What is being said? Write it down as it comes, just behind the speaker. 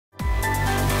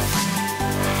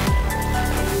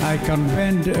I can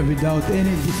bend without any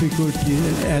difficulty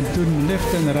and turn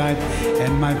left and right,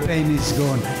 and my pain is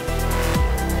gone.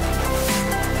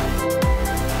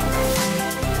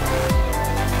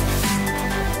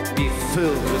 Be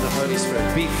filled with the Holy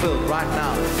Spirit. Be filled right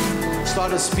now.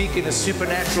 Start to speak in a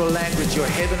supernatural language, your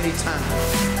heavenly tongue.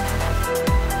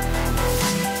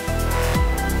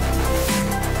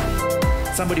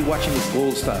 Somebody watching with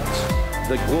gallstones.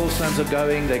 The gallstones are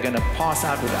going, they're going to pass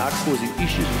out without causing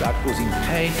issues, without causing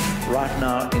pain, right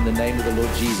now in the name of the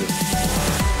Lord Jesus.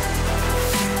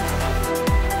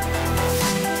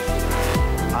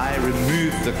 I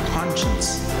remove the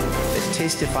conscience that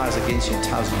testifies against you and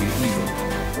tells you you're evil.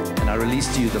 And I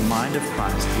release to you the mind of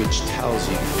Christ, which tells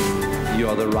you you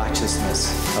are the righteousness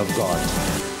of God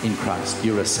in Christ.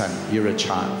 You're a son, you're a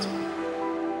child.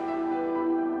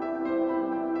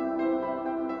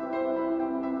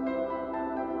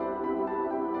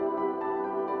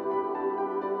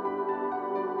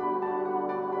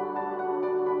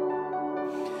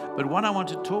 But what I want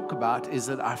to talk about is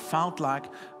that I felt like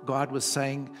God was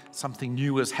saying something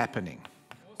new was happening.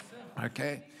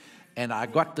 Okay? And I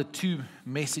got the two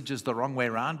messages the wrong way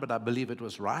around, but I believe it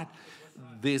was right.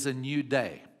 There's a new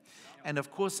day. And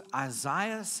of course,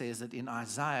 Isaiah says it in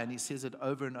Isaiah, and he says it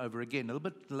over and over again. A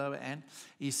little bit lower, and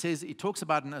he talks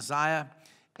about in Isaiah,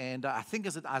 and I think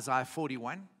is it Isaiah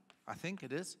 41? I think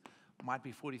it is. It might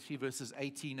be 43, verses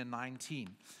 18 and 19.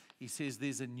 He says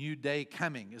there's a new day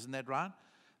coming. Isn't that right?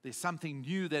 There's something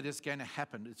new that is going to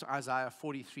happen. It's Isaiah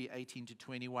 43, 18 to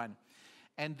 21.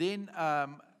 And then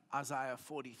Isaiah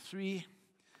 43,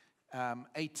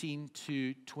 18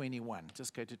 to 21.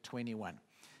 Just go to 21.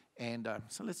 And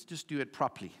so let's just do it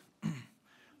properly.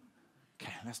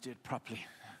 Okay, let's do it properly.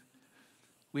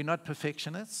 We're not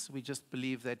perfectionists. We just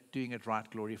believe that doing it right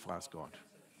glorifies God.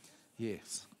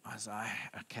 Yes, Isaiah.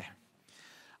 Okay.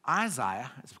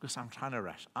 Isaiah, it's because I'm trying to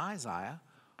rush. Isaiah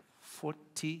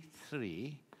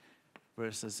 43,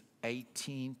 verses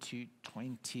 18 to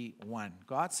 21.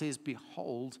 God says,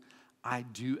 behold, I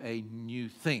do a new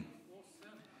thing.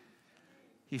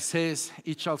 He says,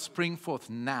 it shall spring forth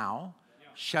now.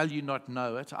 Shall you not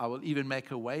know it? I will even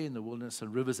make a way in the wilderness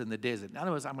and rivers in the desert. In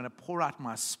other words, I'm going to pour out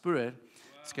my spirit.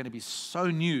 It's going to be so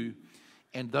new.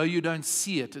 And though you don't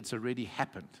see it, it's already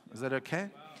happened. Is that okay?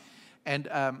 And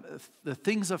the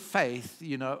things of faith,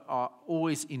 are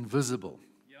always invisible.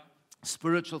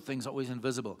 Spiritual things are always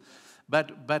invisible.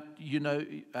 But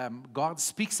God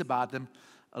speaks about them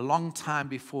a long time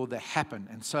before they happen.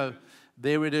 And so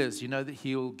there it is, that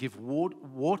he'll give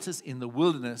waters in the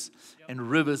wilderness and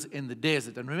rivers in the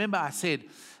desert. And remember I said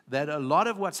that a lot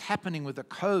of what's happening with the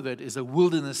COVID is a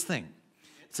wilderness thing.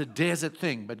 It's a desert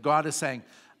thing. But God is saying,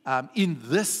 in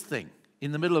this thing,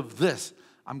 in the middle of this,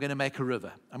 I'm going to make a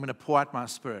river. I'm going to pour out my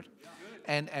spirit.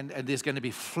 And there's going to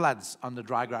be floods on the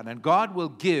dry ground. And God will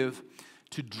give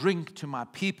to drink to my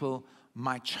people,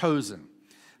 my chosen.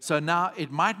 So now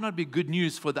it might not be good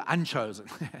news for the unchosen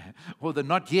or the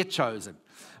not yet chosen.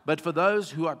 But for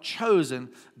those who are chosen,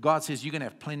 God says you're going to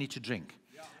have plenty to drink.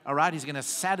 All right? He's going to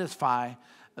satisfy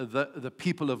the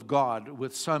people of God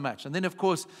with so much. And then, of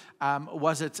course,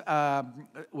 was it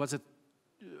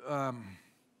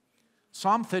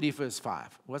Psalm 30, verse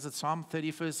 5? Was it Psalm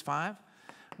 30, verse 5?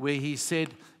 Where he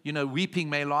said, weeping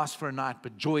may last for a night,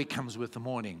 but joy comes with the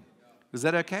morning. Is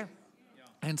that okay?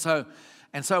 And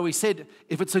so we said,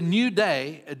 if it's a new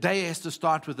day, a day has to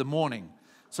start with the morning.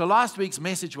 So last week's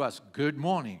message was, good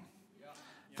morning.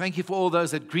 Thank you for all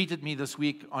those that greeted me this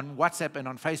week on WhatsApp and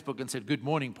on Facebook and said, good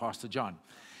morning, Pastor John.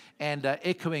 And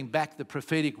echoing back the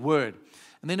prophetic word.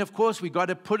 And then, of course, we got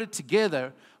to put it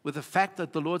together with the fact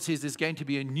that the Lord says there's going to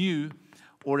be a new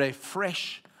or a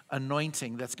fresh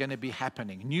anointing that's going to be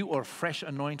happening. New or fresh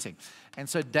anointing. And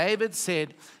so David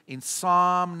said in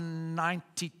Psalm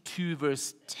 92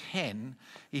 verse 10,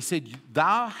 he said,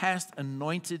 thou hast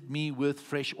anointed me with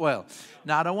fresh oil.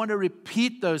 Now, I don't want to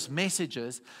repeat those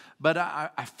messages, but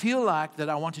I feel like that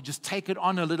I want to just take it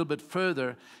on a little bit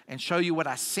further and show you what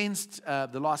I sensed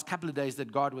the last couple of days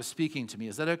that God was speaking to me.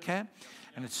 Is that okay?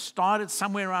 And it started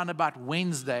somewhere around about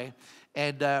Wednesday.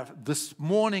 And this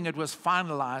morning it was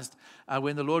finalized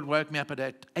when the Lord woke me up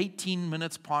at 18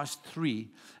 minutes past 3.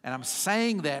 And I'm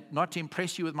saying that not to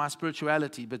impress you with my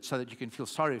spirituality, but so that you can feel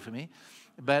sorry for me.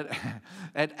 But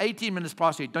at 18 minutes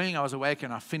past 3, don't think I was awake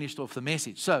and I finished off the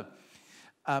message. So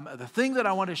the thing that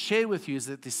I want to share with you is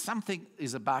that there's something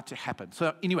is about to happen.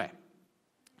 So anyway,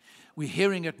 we're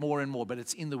hearing it more and more, but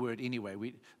it's in the Word anyway.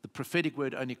 The prophetic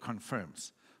word only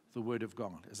confirms the Word of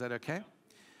God. Is that okay?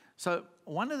 So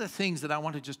one of the things that I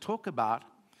want to just talk about,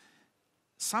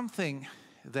 something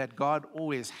that God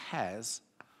always has,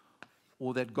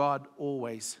 or that God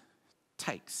always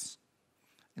takes.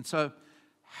 And so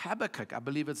Habakkuk, I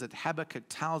believe it's that Habakkuk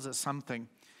tells us something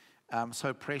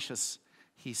so precious.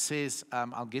 He says,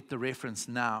 I'll get the reference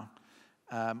now,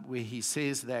 where he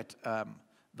says that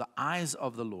the eyes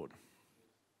of the Lord,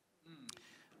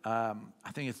 I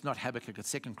think it's not Habakkuk,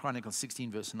 it's 2 Chronicles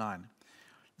 16, verse 9.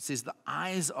 It says, the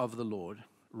eyes of the Lord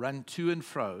run to and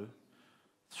fro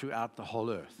throughout the whole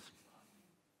earth.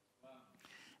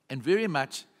 And very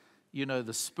much,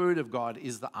 the Spirit of God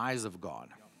is the eyes of God.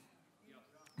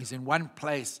 He's in one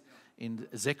place in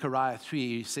Zechariah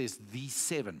 3, he says, these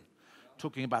seven,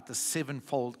 talking about the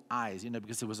sevenfold eyes,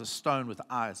 because there was a stone with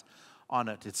eyes on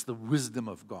it. It's the wisdom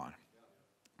of God.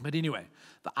 But anyway,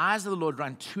 the eyes of the Lord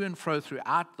run to and fro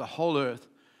throughout the whole earth.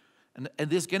 And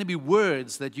there's going to be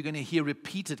words that you're going to hear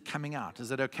repeated coming out. Is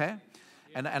that okay?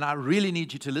 And I really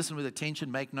need you to listen with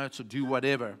attention, make notes, or do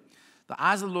whatever. The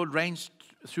eyes of the Lord range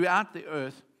throughout the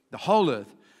earth, the whole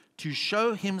earth, to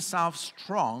show himself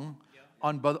strong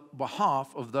on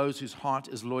behalf of those whose heart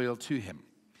is loyal to him.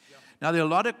 Now, there are a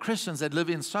lot of Christians that live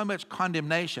in so much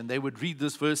condemnation, they would read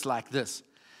this verse like this.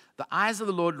 The eyes of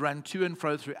the Lord run to and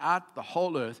fro throughout the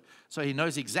whole earth, so he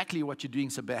knows exactly what you're doing,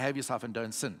 so behave yourself and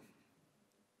don't sin.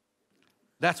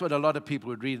 That's what a lot of people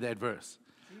would read that verse.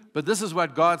 But this is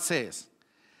what God says.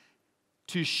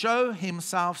 To show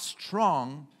himself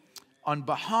strong on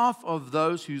behalf of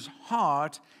those whose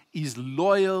heart is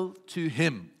loyal to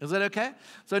him. Is that okay?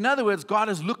 So in other words, God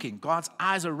is looking. God's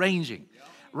eyes are ranging.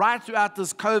 Right throughout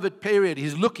this COVID period,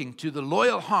 he's looking to the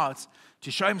loyal hearts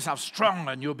to show himself strong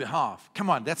on your behalf. Come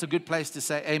on, that's a good place to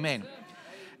say amen.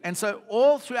 And so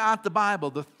all throughout the Bible,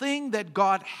 the thing that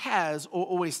God has or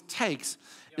always takes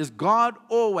is God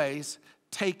always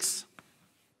takes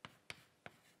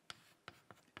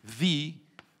the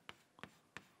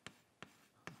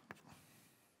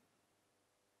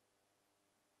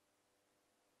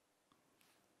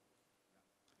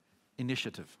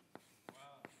initiative.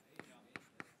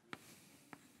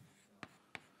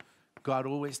 God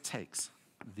always takes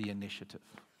the initiative.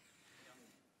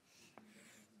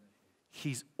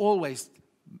 He always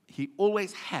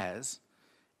has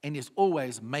and is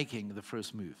always making the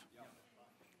first move.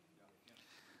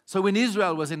 So when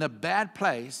Israel was in a bad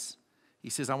place, he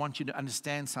says, I want you to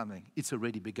understand something. It's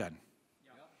already begun.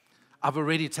 I've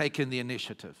already taken the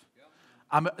initiative.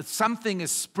 Something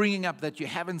is springing up that you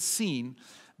haven't seen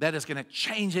that is going to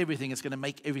change everything. It's going to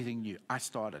make everything new. I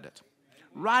started it.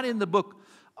 Right in the book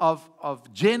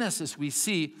of Genesis, we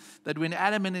see that when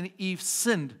Adam and Eve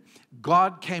sinned,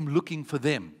 God came looking for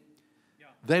them.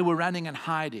 They were running and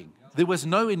hiding. There was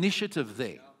no initiative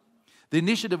there. The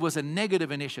initiative was a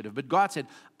negative initiative, but God said,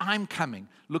 I'm coming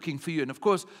looking for you. And of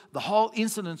course, the whole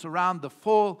incident around the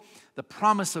fall, the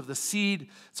promise of the seed,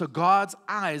 so God's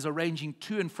eyes are ranging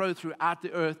to and fro throughout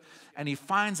the earth, and he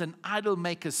finds an idol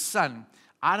maker's son.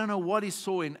 I don't know what he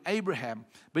saw in Abraham,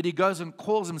 but he goes and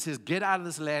calls him and says, get out of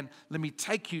this land. Let me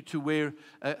take you to where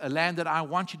a land that I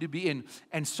want you to be in.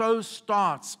 And so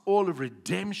starts all of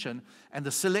redemption and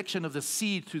the selection of the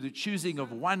seed through the choosing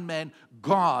of one man.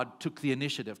 God took the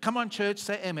initiative. Come on, church,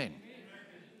 say amen.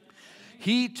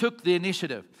 He took the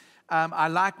initiative. I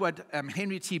like what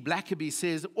Henry T. Blackaby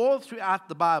says all throughout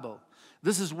the Bible.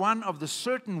 This is one of the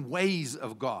certain ways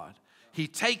of God. He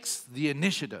takes the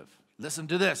initiative. Listen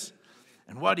to this.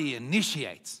 And what he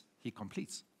initiates, he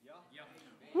completes.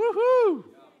 Woohoo!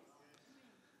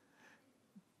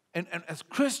 And as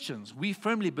Christians, we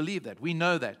firmly believe that. We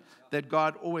know that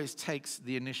God always takes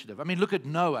the initiative. I mean, look at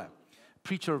Noah,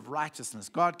 preacher of righteousness.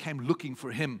 God came looking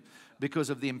for him because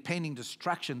of the impending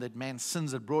destruction that man's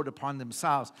sins had brought upon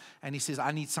themselves. And he says,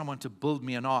 I need someone to build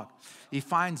me an ark. He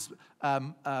finds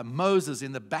Moses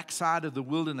in the backside of the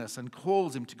wilderness and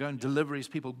calls him to go and deliver his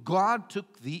people. God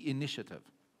took the initiative.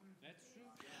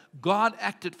 God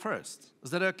acted first.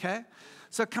 Is that okay?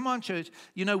 So come on, church.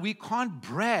 We can't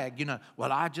brag,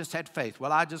 well, I just had faith.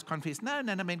 Well, I just confessed. No.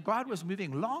 I mean, God was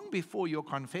moving long before your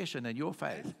confession and your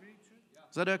faith.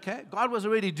 Is that okay? God was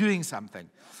already doing something.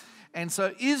 And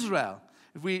so Israel,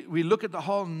 if we look at the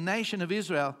whole nation of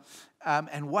Israel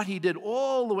and what he did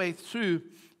all the way through,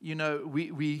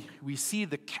 we see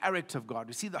the character of God.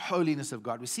 We see the holiness of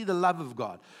God. We see the love of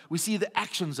God. We see the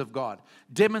actions of God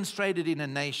demonstrated in a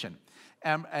nation.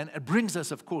 And it brings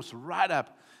us, of course, right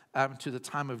up to the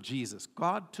time of Jesus.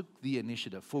 God took the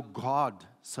initiative. For God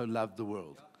so loved the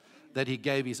world that he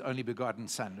gave his only begotten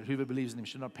son. Whoever believes in him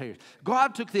should not perish.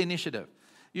 God took the initiative.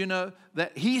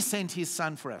 that He sent His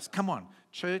Son for us. Come on,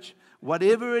 church.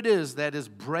 Whatever it is that is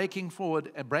breaking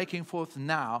forth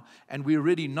now, and we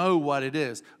already know what it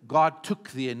is, God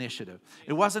took the initiative.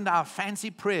 It wasn't our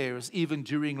fancy prayers even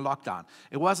during lockdown.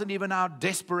 It wasn't even our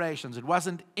desperations. It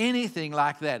wasn't anything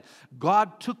like that.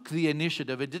 God took the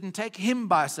initiative. It didn't take Him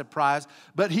by surprise,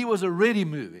 but He was already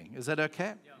moving. Is that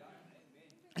okay? Yeah.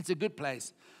 It's a good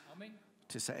place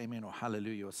to say amen or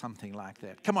hallelujah or something like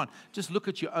that. Come on, just look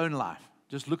at your own life.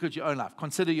 Just look at your own life.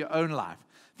 Consider your own life.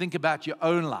 Think about your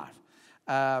own life.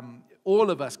 All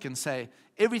of us can say,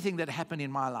 everything that happened in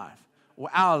my life or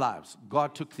our lives,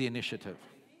 God took the initiative.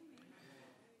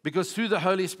 Because through the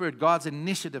Holy Spirit, God's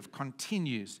initiative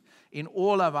continues in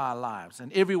all of our lives.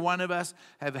 And every one of us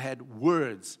have had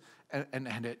words and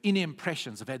inner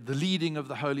impressions, have had the leading of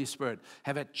the Holy Spirit,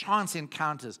 have had chance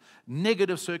encounters,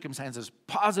 negative circumstances,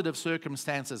 positive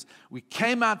circumstances. We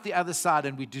came out the other side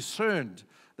and we discerned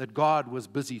that God was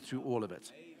busy through all of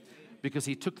it. Because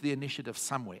He took the initiative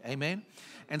somewhere. Amen?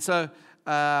 And so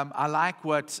I like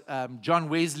what John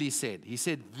Wesley said. He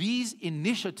said, these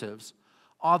initiatives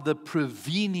are the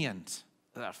prevenient,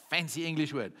 a fancy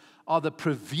English word, are the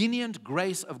prevenient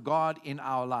grace of God in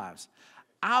our lives.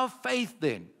 Our faith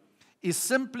then is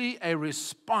simply a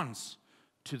response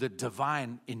to the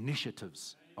divine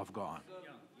initiatives of God.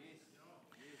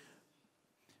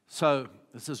 So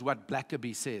this is what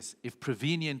Blackaby says. If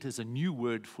prevenient is a new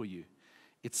word for you,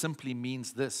 it simply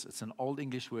means this. It's an old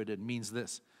English word. It means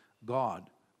this. God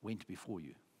went before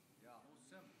you.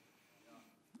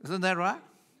 Isn't that right?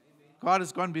 God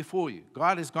has gone before you.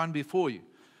 God has gone before you.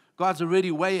 God's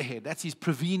already way ahead. That's His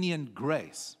prevenient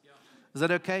grace. Is that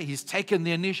okay? He's taken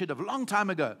the initiative. A long time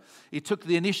ago, He took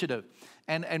the initiative.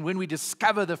 And when we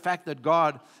discover the fact that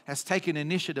God has taken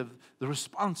initiative,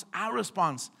 our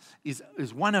response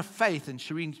is one of faith. And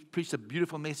Shireen preached a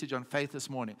beautiful message on faith this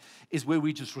morning, is where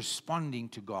we're just responding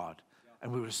to God.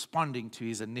 And we're responding to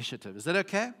His initiative. Is that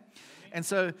okay? And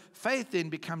so faith then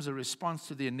becomes a response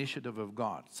to the initiative of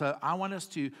God. So I want us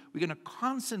we're going to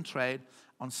concentrate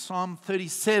on Psalm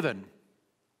 37.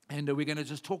 And we're going to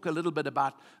just talk a little bit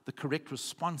about the correct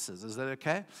responses. Is that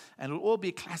okay? And it'll all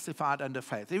be classified under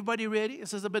faith. Everybody ready?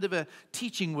 This is a bit of a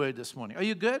teaching word this morning. Are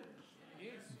you good?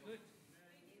 Yes. Good.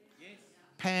 Yes.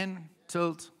 Pan,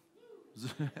 tilt,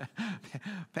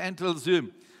 pan, tilt,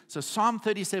 zoom. So Psalm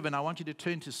 37, I want you to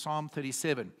turn to Psalm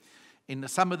 37. In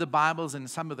some of the Bibles and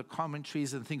some of the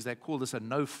commentaries and things, they call this a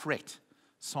no-fret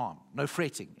psalm. No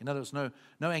fretting. In other words, no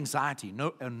anxiety,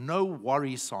 no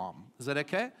worry psalm. Is that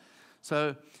okay?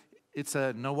 So it's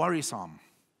a no worry psalm.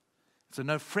 It's a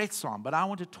no fret psalm. But I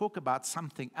want to talk about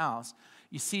something else.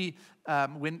 You see,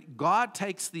 when God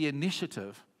takes the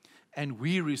initiative and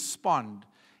we respond,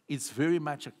 it's very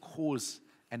much a cause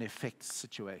and effect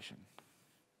situation.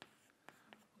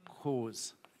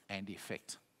 Cause and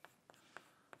effect.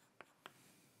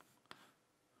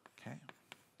 Okay?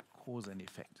 Cause and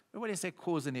effect. Everybody say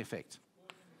cause and effect.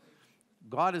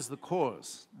 God is the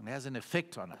cause and has an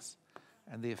effect on us.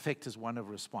 And the effect is one of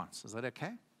response. Is that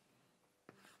okay?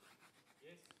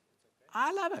 Yes, it's okay.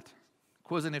 I love it.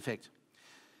 Cause and effect.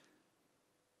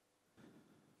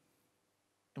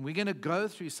 And we're going to go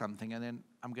through something, and then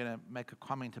I'm going to make a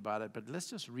comment about it. But let's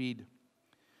just read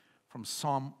from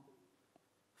Psalm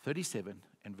 37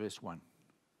 and verse 1.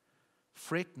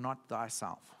 Fret not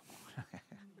thyself.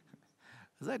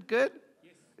 Is that good?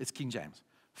 Yes. It's King James.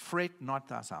 Fret not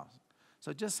thyself.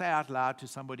 So just say out loud to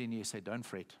somebody near you, say, don't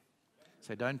fret.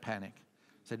 Say, don't panic.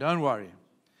 Say, don't worry.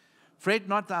 Fret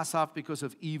not thyself because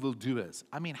of evildoers.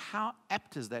 I mean, how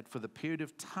apt is that for the period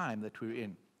of time that we're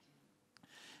in?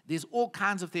 There's all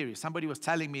kinds of theories. Somebody was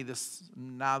telling me this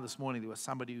morning. There was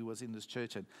somebody who was in this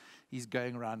church, and he's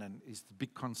going around, and it's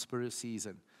big conspiracies,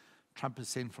 and Trump is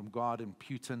sent from God, and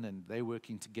Putin, and they're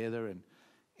working together,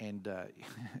 and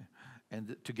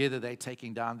together they're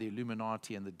taking down the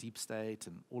Illuminati and the deep state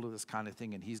and all of this kind of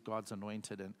thing, and he's God's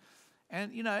anointed, and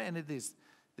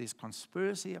there's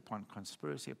conspiracy upon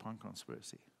conspiracy upon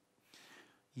conspiracy.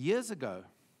 Years ago,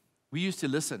 we used to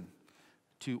listen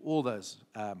to all those,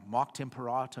 Mark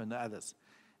Temperato and the others,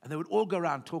 and they would all go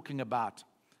around talking about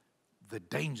the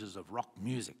dangers of rock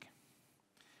music.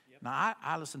 Yep. Now,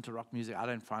 I listen to rock music. I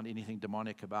don't find anything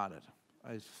demonic about it.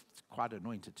 It's quite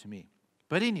anointed to me.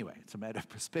 But anyway, it's a matter of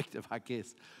perspective, I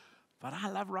guess. But I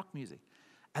love rock music.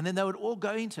 And then they would all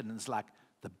go into it, and it's like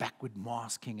the backward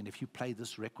masking, and if you play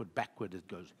this record backward, it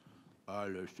goes, I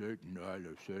love certain.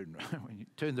 When you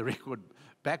turn the record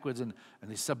backwards, and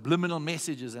there's subliminal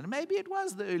messages, and maybe it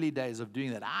was the early days of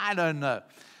doing that. I don't know.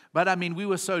 But I mean, we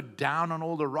were so down on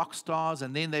all the rock stars,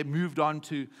 and then they moved on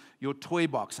to your toy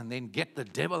box, and then get the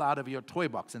devil out of your toy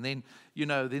box. And then,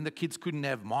 then the kids couldn't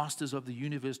have Masters of the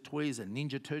Universe toys and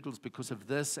Ninja Turtles because of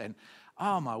this. And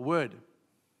oh my word.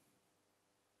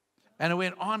 And it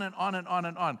went on and on and on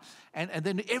and on. And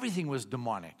then everything was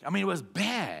demonic. I mean, it was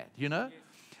bad, And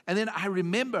then I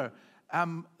remember,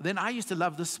 then I used to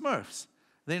love the Smurfs.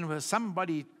 Then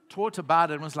somebody taught about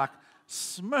it and was like,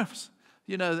 Smurfs.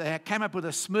 They came up with a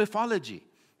Smurfology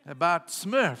about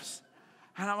Smurfs.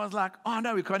 And I was like, oh,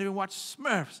 no, we can't even watch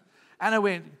Smurfs. And I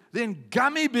went, then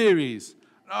gummy berries.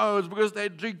 No, it's because they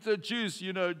drink the juice.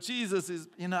 Jesus is,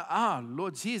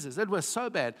 Lord Jesus. It was so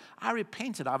bad. I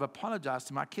repented. I've apologized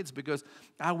to my kids because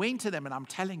I went to them and I'm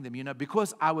telling them,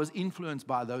 because I was influenced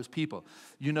by those people,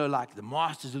 like the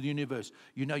masters of the universe.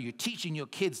 You're teaching your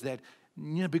kids that,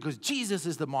 because Jesus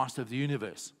is the master of the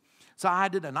universe. So I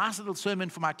did a nice little sermon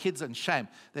for my kids, and shame.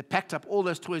 They packed up all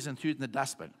those toys and threw it in the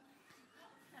dustbin.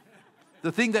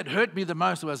 The thing that hurt me the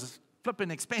most was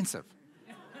flipping expensive.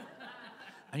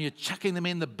 And you're chucking them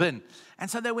in the bin. And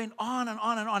so they went on and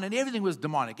on and on, and everything was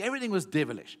demonic. Everything was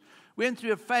devilish. We went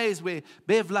through a phase where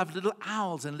Bev loved little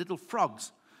owls and little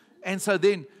frogs. And so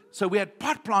we had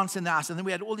pot plants in the house, and then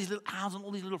we had all these little owls and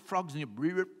all these little frogs, and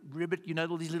ribbit,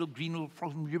 all these little green little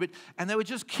frogs and ribbit, and they were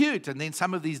just cute. And then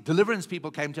some of these deliverance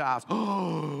people came to our house.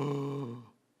 Oh,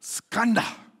 Skanda,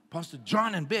 Pastor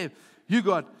John and Bev, you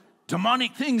got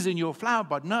demonic things in your flower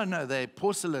pot. No, they're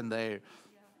porcelain, they're.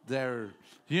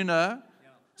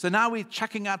 So now we're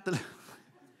chucking out the.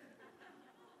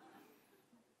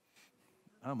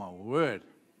 Oh my word.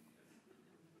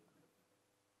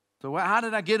 So how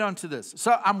did I get onto this?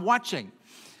 So I'm watching,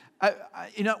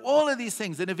 all of these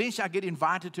things. And eventually I get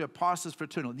invited to a pastor's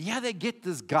fraternal. Yeah, they get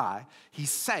this guy.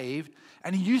 He's saved.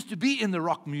 And he used to be in the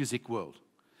rock music world.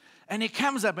 And he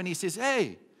comes up and he says,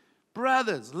 hey,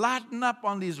 brothers, lighten up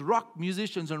on these rock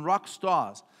musicians and rock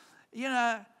stars. They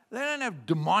don't have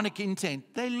demonic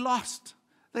intent. They lost.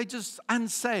 They just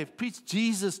unsaved. Preach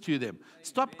Jesus to them.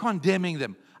 Stop condemning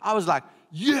them. I was like,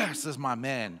 yes, is my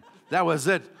man. That was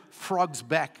it. Frogs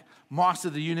back. Master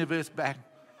of the universe back.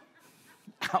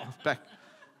 Owls back.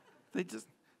 They just,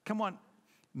 come on.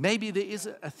 Maybe there is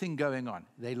a thing going on.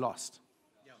 They lost.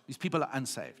 These people are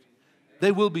unsaved.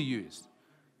 They will be used.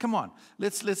 Come on.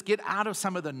 Let's get out of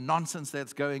some of the nonsense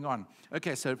that's going on.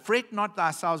 Okay, so fret not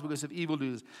thyself because of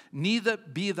evildoers, neither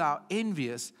be thou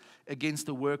envious against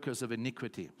the workers of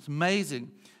iniquity. It's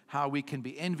amazing how we can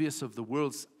be envious of the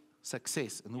world's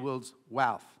success and the world's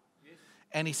wealth.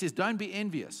 And he says, don't be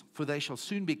envious, for they shall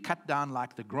soon be cut down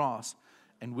like the grass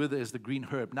and wither as the green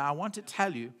herb. Now, I want to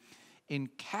tell you, in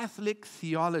Catholic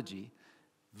theology,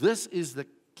 this is the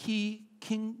key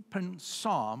kingpin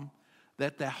psalm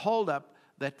that they hold up,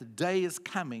 that the day is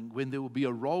coming when there will be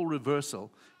a role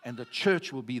reversal and the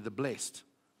church will be the blessed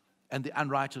and the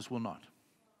unrighteous will not.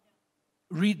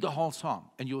 Read the whole psalm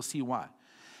and you'll see why.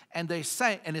 And they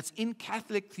say, and it's in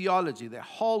Catholic theology, they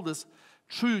hold this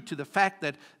true to the fact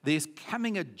that there's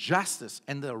coming a justice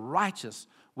and the righteous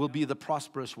will be the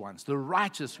prosperous ones. The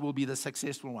righteous will be the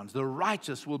successful ones. The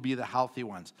righteous will be the healthy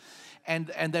ones. And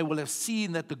they will have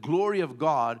seen that the glory of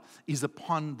God is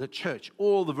upon the church.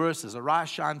 All the verses, arise,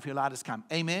 shine, for your light has come.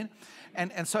 Amen?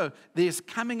 And so there's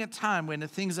coming a time when the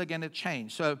things are going to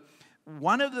change. So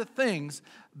one of the things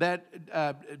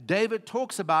that David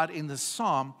talks about in the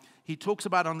psalm, he talks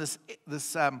about on this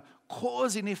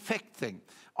cause and effect thing,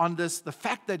 on the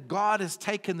fact that God has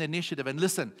taken the initiative. And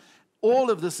listen,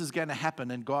 all of this is going to happen,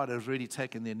 and God has already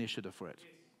taken the initiative for it.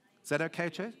 Is that okay,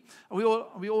 church? Are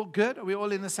we all good? Are we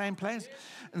all in the same place?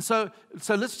 And so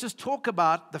let's just talk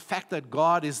about the fact that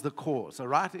God is the cause, all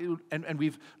right? And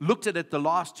we've looked at it the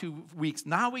last 2 weeks.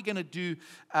 Now we're going to do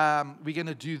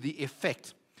the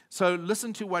effect. So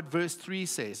listen to what verse 3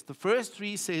 says. The verse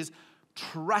 3 says,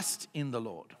 trust in the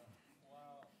Lord.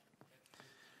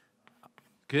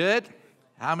 Good.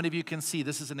 How many of you can see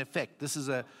this is an effect? This is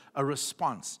a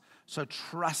response. So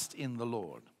trust in the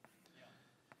Lord.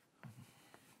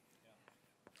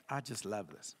 I just love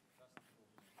this.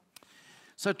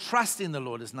 So trust in the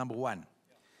Lord is number one.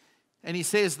 And he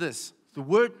says this, the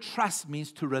word trust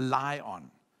means to rely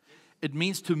on. It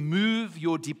means to move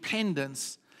your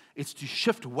dependence. It's to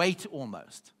shift weight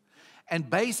almost. And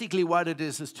basically what it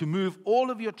is to move all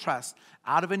of your trust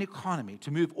out of an economy,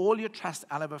 to move all your trust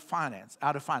out of finance,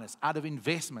 out of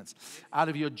investments, out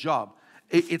of your job.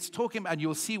 It's talking about, and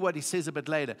you'll see what he says a bit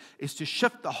later, is to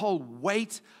shift the whole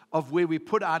weight of where we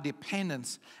put our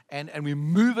dependence and we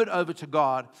move it over to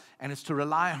God, and it's to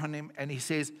rely on him. And he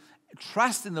says,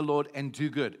 trust in the Lord and do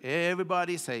good.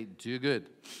 Everybody say, do good.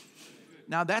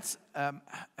 Now that's a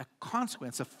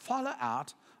consequence, a follow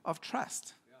out of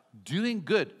trust. Doing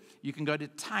good. You can go to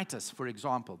Titus, for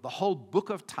example. The whole book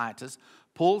of Titus,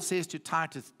 Paul says to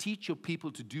Titus, teach your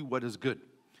people to do what is good.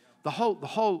 The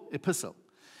whole epistle.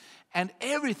 And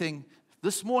everything,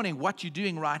 this morning, what you're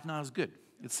doing right now is good.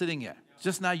 It's sitting here.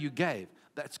 Just now you gave.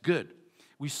 That's good.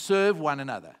 We serve one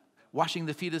another. Washing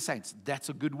the feet of saints. That's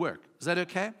a good work. Is that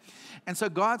okay? And so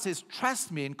God says,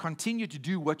 trust me and continue to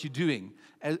do what you're doing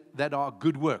that are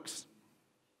good works.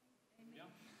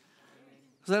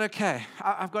 Is that okay?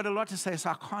 I've got a lot to say, so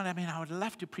I can't. I would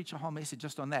love to preach a whole message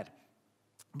just on that.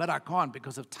 But I can't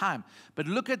because of time. But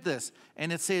look at this.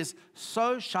 And it says,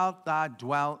 so shalt thou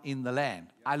dwell in the land.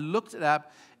 I looked it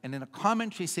up, and in a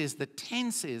commentary says the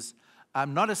tense is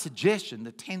not a suggestion.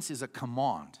 The tense is a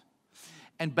command.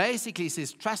 And basically it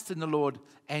says, trust in the Lord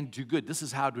and do good. This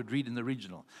is how it would read in the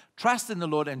original. Trust in the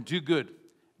Lord and do good.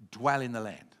 Dwell in the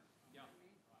land. Yeah.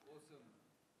 Awesome.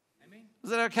 Amen.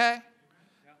 Is that okay?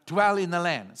 Yeah. Dwell in the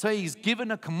land. So he's given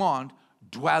a command,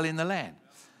 dwell in the land.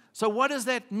 So what does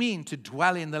that mean, to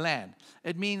dwell in the land?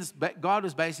 It means God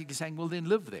is basically saying, well, then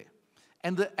live there.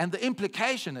 And the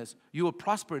implication is you will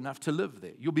prosper enough to live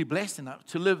there. You'll be blessed enough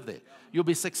to live there. You'll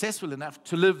be successful enough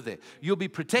to live there. You'll be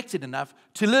protected enough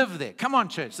to live there. Come on,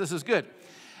 church, this is good.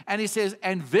 And he says,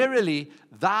 and verily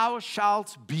thou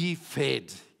shalt be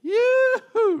fed.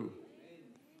 Yoo-hoo!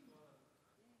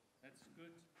 That's good.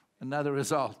 Another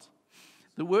result.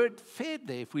 The word fed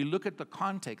there, if we look at the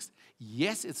context,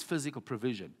 yes, it's physical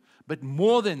provision. But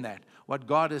more than that, what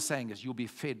God is saying is you'll be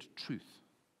fed truth.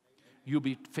 You'll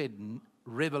be fed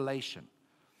revelation.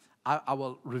 I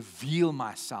will reveal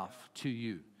myself to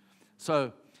you.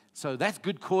 So that's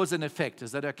good cause and effect.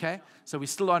 Is that okay? So we're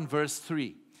still on verse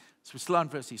 3.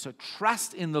 So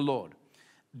trust in the Lord.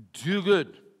 Do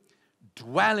good.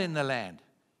 Dwell in the land.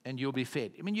 And you'll be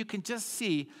fed. You can just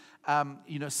see,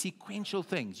 sequential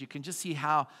things. You can just see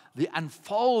how the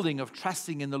unfolding of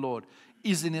trusting in the Lord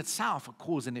is in itself a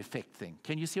cause and effect thing.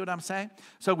 Can you see what I'm saying?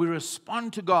 So we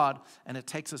respond to God, and it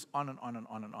takes us on and on and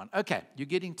on and on. Okay, you're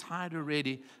getting tired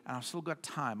already, and I've still got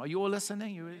time. Are you all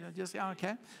listening? You're just,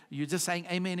 okay? You're just saying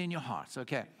amen in your hearts,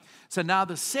 okay? So now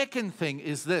the second thing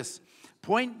is this.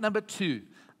 Point number 2.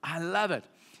 I love it.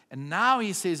 And now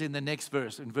he says in the next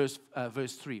verse, in verse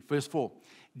 4,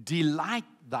 delight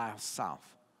thyself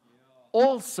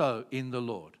also in the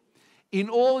Lord. In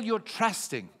all your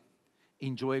trusting,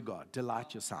 enjoy God.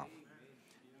 Delight yourself.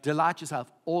 Delight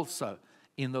yourself also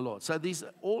in the Lord. So these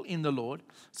are all in the Lord.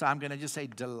 So I'm going to just say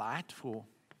delight for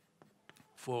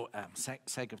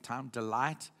sake of time.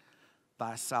 Delight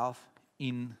thyself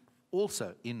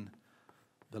also in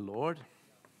the Lord.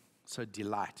 So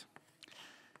delight.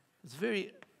 It's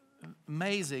very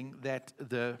amazing that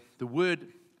the word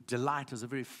delight is a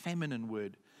very feminine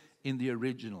word in the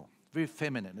original. Very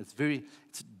feminine. It's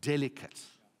delicate.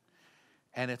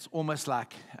 And it's almost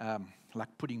like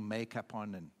putting makeup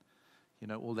on and,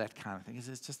 all that kind of thing.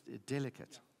 It's just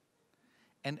delicate.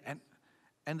 And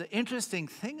the interesting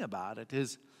thing about it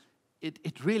is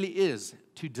it really is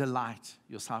to delight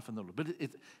yourself in the Lord. But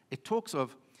it talks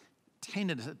of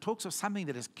tenderness. It talks of something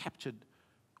that has captured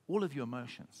all of your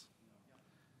emotions.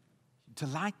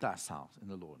 Delight thyself in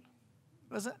the Lord.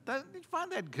 Don't you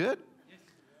find that good?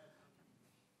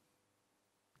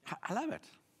 I love it.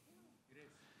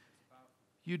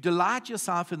 You delight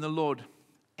yourself in the Lord,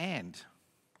 and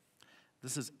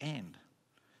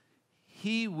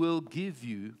He will give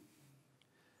you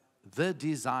the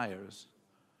desires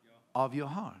of your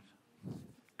heart.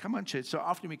 Come on, church. So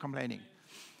after me complaining,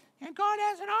 and God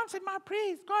hasn't answered my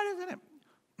prayers. God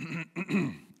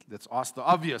hasn't. Let's ask the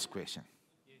obvious question.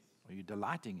 Are you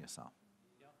delighting yourself?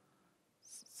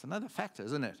 It's another factor,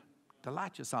 isn't it?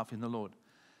 Delight yourself in the Lord,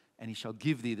 and He shall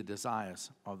give thee the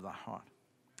desires of thy heart.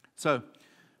 So,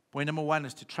 point number 1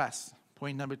 is to trust.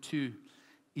 Point number 2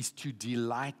 is to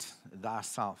delight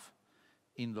thyself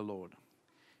in the Lord.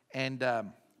 And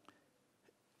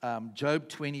Job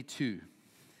 22,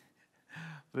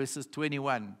 verses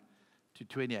 21 to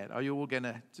 28. Are you all going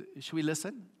to, should we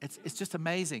listen? It's just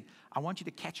amazing. I want you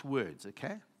to catch words,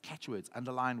 okay? Catch words,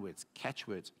 underline words, catch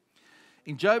words.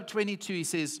 In Job 22, he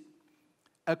says,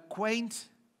 acquaint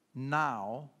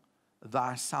now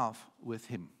thyself with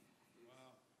Him.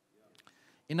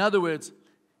 In other words,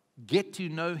 get to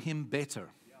know Him better.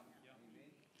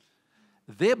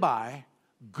 Thereby,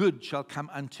 good shall come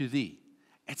unto thee.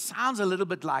 It sounds a little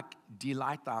bit like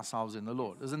delight ourselves in the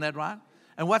Lord. Isn't that right?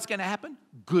 And what's going to happen?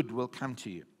 Good will come to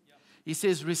you. He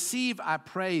says, receive, I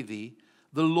pray thee,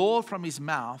 the law from His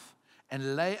mouth,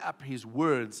 and lay up His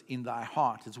words in thy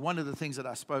heart. It's one of the things that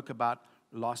I spoke about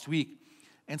last week.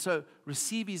 And so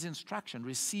receive his instruction,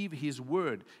 receive his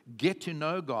word, get to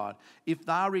know God. If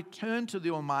thou return to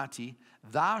the Almighty,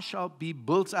 thou shalt be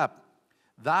built up.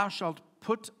 Thou shalt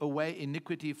put away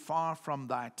iniquity far from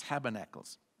thy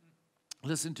tabernacles.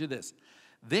 Listen to this.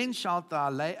 Then shalt thou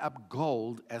lay up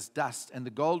gold as dust, and the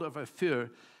gold of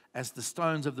Ophir as the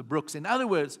stones of the brooks. In other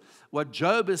words, what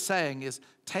Job is saying is,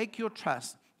 take your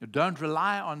trust, don't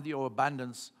rely on your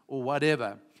abundance or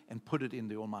whatever, and put it in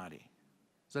the Almighty.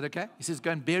 Is that okay? He says,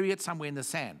 go and bury it somewhere in the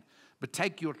sand, but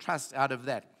take your trust out of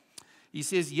that. He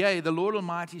says, yea, the Lord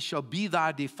Almighty shall be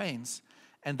thy defense,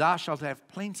 and thou shalt have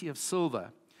plenty of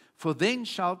silver. For then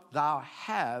shalt thou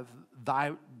have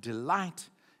thy delight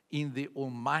in the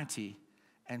Almighty,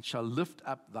 and shall lift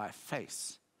up thy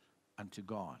face unto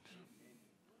God.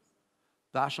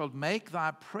 Thou shalt make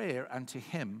thy prayer unto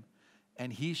him,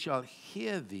 and he shall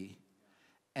hear thee,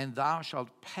 and thou shalt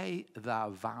pay thy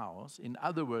vows. In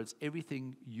other words,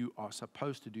 everything you are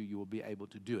supposed to do, you will be able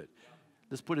to do it.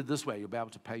 Let's put it this way, you'll be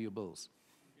able to pay your bills.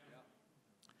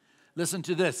 Listen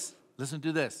to this. Listen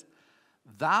to this.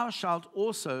 Thou shalt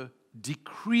also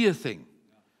decree a thing,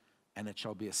 and it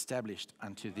shall be established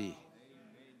unto thee.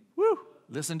 Woo!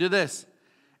 Listen to this.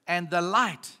 And the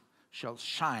light shall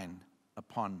shine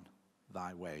upon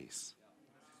thy ways.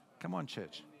 Come on,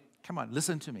 church. Come on,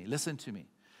 listen to me. Listen to me.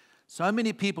 So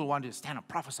many people want to stand and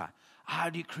prophesy. I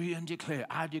decree and declare.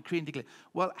 I decree and declare.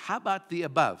 Well, how about the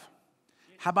above?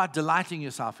 How about delighting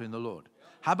yourself in the Lord?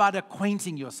 How about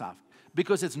acquainting yourself?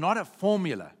 Because it's not a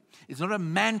formula. It's not a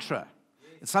mantra.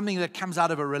 It's something that comes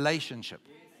out of a relationship.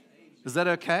 Is that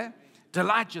okay?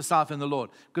 Delight yourself in the Lord.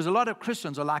 Because a lot of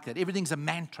Christians are like that. Everything's a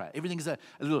mantra. Everything's a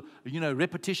little,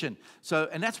 repetition. So,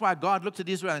 and that's why God looked at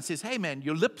Israel and says, hey man,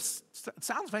 your lips, it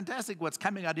sounds fantastic what's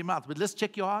coming out of your mouth, but let's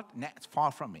check your heart. Nah, it's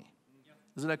far from me.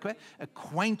 Is it okay?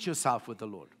 Acquaint yourself with the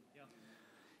Lord.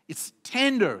 It's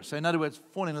tender. So in other words,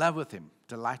 fall in love with him.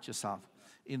 Delight yourself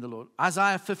in the Lord.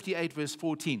 Isaiah 58 verse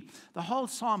 14. The whole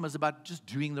psalm is about just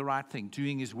doing the right thing,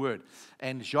 doing his word.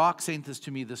 And Jacques sent this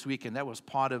to me this week, and that was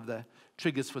part of the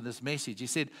triggers for this message. He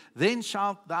said, then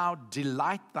shalt thou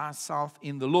delight thyself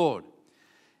in the Lord.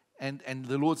 And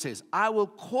the Lord says, I will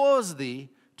cause thee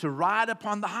to ride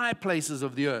upon the high places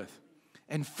of the earth,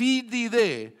 and feed thee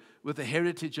there with the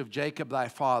heritage of Jacob thy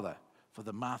father, for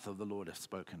the mouth of the Lord hath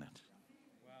spoken it.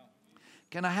 Wow.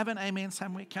 Can I have an amen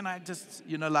somewhere? Can I just,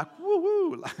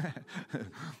 woo-hoo.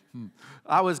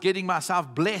 I was getting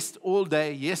myself blessed all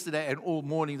day yesterday and all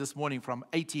morning this morning from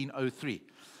 1803.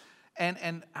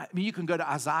 And I mean, you can go to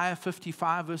Isaiah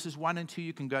 55 verses 1 and 2.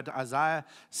 You can go to Isaiah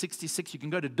 66. You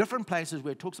can go to different places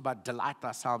where it talks about delight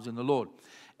ourselves in the Lord.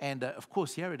 And of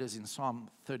course, here it is in Psalm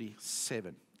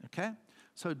 37. Okay?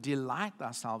 So delight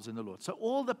ourselves in the Lord. So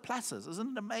all the pluses,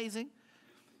 isn't it amazing?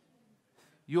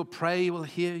 You'll pray, he will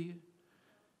hear you.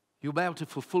 You'll be able to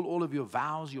fulfill all of your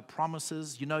vows, your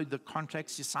promises, the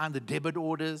contracts you sign, the debit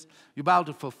orders. You'll be able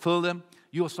to fulfill them.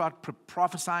 You'll start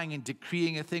prophesying and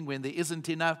decreeing a thing when there isn't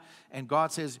enough. And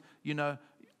God says,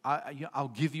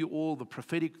 I'll give you all the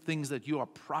prophetic things that you are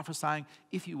prophesying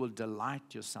if you will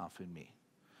delight yourself in me.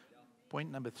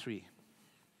 Point number 3,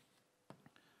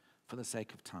 for the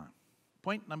sake of time.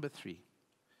 Point number 3.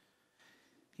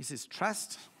 He says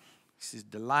trust. He says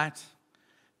delight.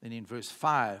 Then in verse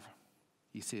 5,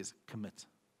 he says commit.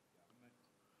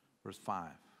 Verse 5.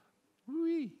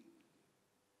 Wee.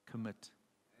 Commit.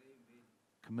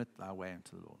 Commit thy way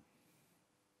unto the Lord.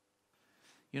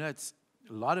 It's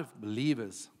a lot of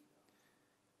believers,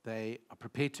 they are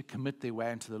prepared to commit their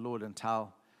way unto the Lord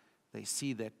until they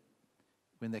see that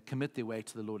when they commit their way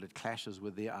to the Lord, it clashes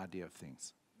with their idea of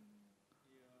things.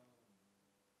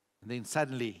 And then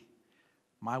suddenly,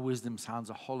 my wisdom sounds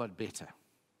a whole lot better.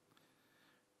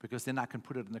 Because then I can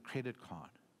put it on the credit card.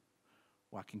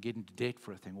 Or I can get into debt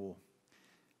for a thing. Or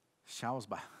showers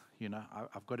by,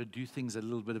 I've got to do things a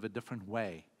little bit of a different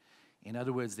way. In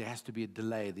other words, there has to be a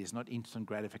delay. There's not instant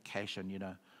gratification,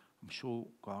 I'm sure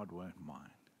God won't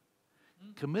mind.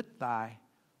 Commit thy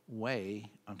way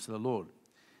unto the Lord.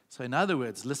 So in other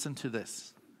words, listen to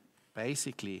this.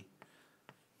 Basically,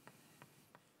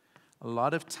 a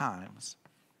lot of times,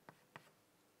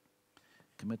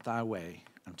 commit thy way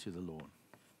unto the Lord.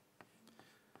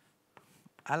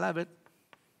 I love it.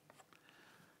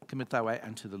 Commit thy way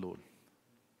unto the Lord.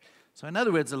 So in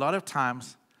other words, a lot of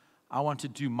times, I want to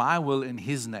do my will in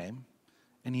his name,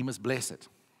 and he must bless it.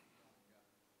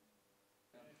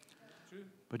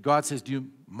 But God says, do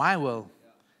my will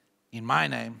in my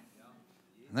name,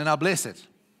 and then I'll bless it.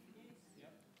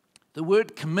 The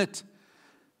word commit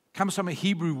comes from a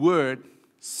Hebrew word,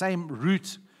 same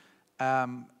root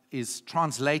is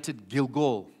translated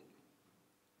Gilgal.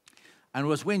 And it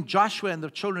was when Joshua and the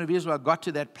children of Israel got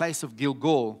to that place of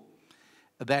Gilgal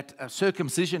that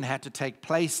circumcision had to take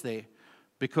place there,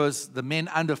 because the men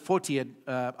under 40 had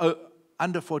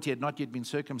not yet been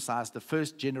circumcised. The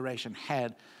first generation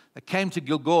had. They came to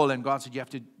Gilgal, and God said,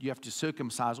 you have to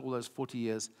circumcise all those 40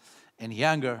 years and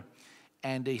younger.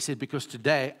 And he said, because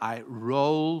today I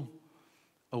roll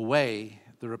away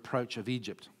the reproach of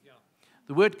Egypt. Yeah.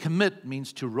 The word commit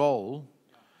means to roll.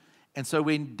 Yeah. And so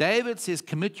when David says,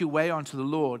 commit your way unto the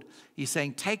Lord, he's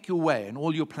saying, take your way and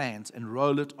all your plans and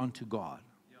roll it onto God.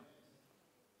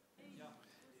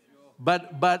 Yeah.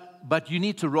 But you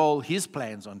need to roll his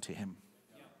plans onto him.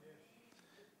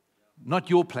 Not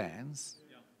your plans.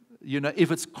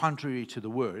 If it's contrary to the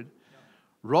word.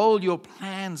 Roll your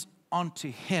plans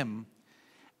onto him.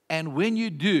 And when you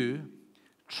do,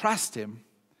 trust him,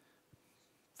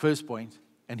 first point,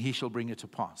 and he shall bring it to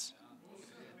pass.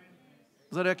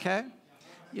 Is that okay?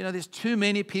 There's too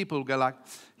many people who go like,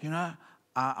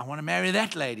 I want to marry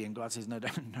that lady. And God says, no,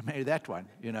 don't marry that one.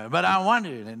 But I want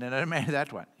to, and don't marry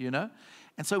that one,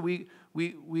 And so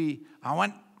I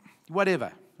want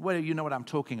whatever, you know what I'm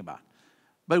talking about.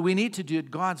 But we need to do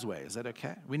it God's way. Is that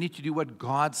okay? We need to do what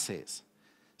God says.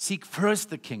 Seek first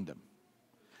the kingdom.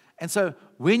 And so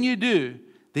when you do,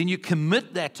 then you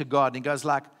commit that to God. And he goes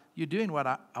like, you're doing what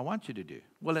I want you to do.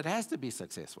 Well, it has to be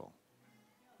successful.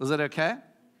 Is that okay?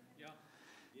 Yeah.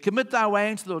 Commit thy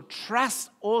way into the Lord. Trust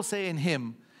also in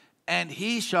him, and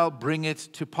he shall bring it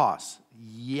to pass.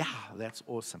 Yeah, that's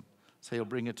awesome. So he'll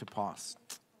bring it to pass.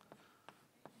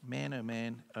 Man, oh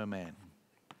man, oh man.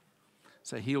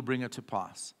 So he'll bring it to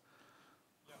pass.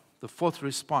 The fourth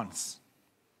response.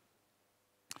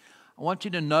 I want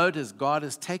you to notice God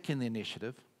has taken the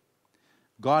initiative.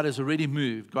 God has already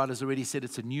moved. God has already said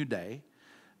it's a new day.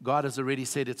 God has already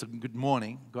said it's a good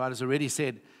morning. God has already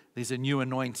said there's a new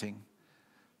anointing.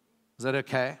 Is that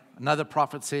okay? Another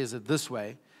prophet says it this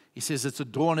way. He says it's a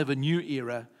dawn of a new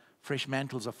era. Fresh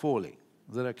mantles are falling.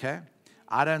 Is that okay?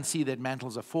 I don't see that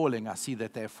mantles are falling. I see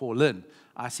that they're fallen.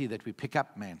 I see that we pick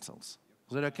up mantles.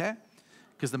 Is that okay?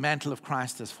 Because the mantle of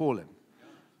Christ has fallen.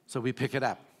 So we pick it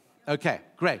up. Okay,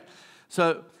 great.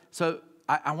 So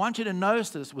I want you to notice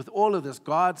this. With all of this,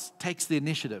 God takes the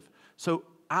initiative. So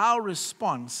our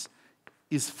response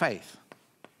is faith.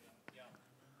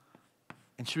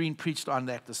 And Shireen preached on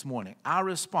that this morning. Our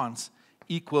response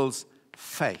equals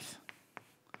faith.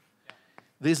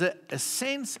 There's a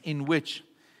sense in which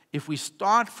if we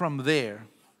start from there,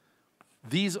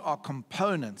 these are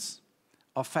components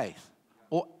of faith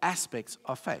or aspects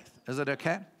of faith. Is it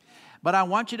okay? But I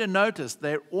want you to notice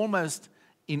they're almost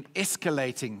in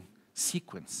escalating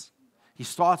sequence. He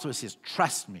starts with, says,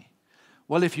 trust me.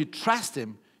 Well, if you trust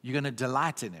him, you're going to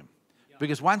delight in him.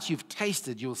 Because once you've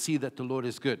tasted, you'll see that the Lord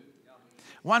is good.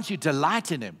 Once you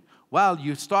delight in him, well,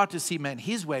 you start to see, man,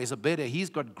 his ways are better. He's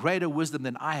got greater wisdom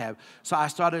than I have. So I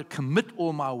started to commit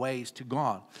all my ways to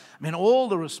God. I mean, all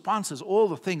the responses, all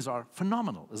the things are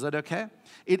phenomenal. Is that okay?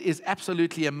 It is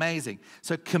absolutely amazing.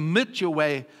 So commit your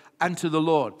way unto the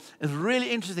Lord. It's really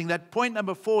interesting. That point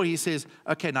number 4, he says,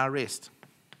 okay, now rest.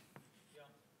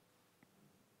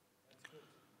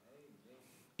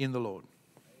 In the Lord.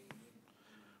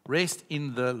 Rest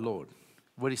in the Lord.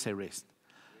 What do you say, rest?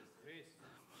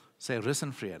 Say, rest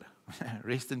in vrede.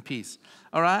 Rest in peace.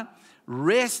 All right?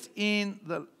 Rest in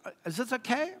the... Is this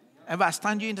okay? Have I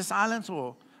stunned you into silence,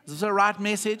 or is this a right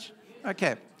message?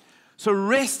 Okay. So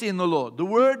rest in the Lord. The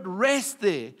word rest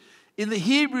there in the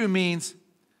Hebrew means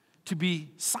to be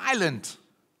silent.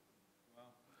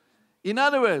 In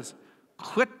other words,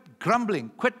 quit grumbling,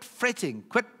 quit fretting,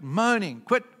 quit moaning,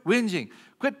 quit whinging,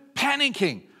 quit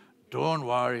panicking. Don't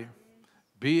worry.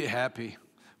 Be happy,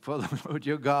 for the Lord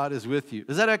your God is with you.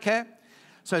 Is that okay?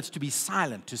 So it's to be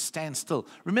silent, to stand still.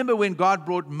 Remember when God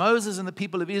brought Moses and the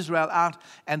people of Israel out,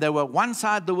 and they were one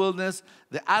side the wilderness,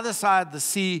 the other side the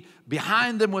sea,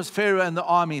 behind them was Pharaoh and the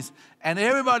armies, and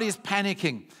everybody's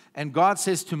panicking. And God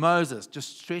says to Moses,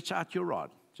 just stretch out your rod.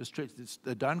 Just stretch.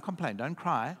 Don't complain. Don't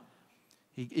cry.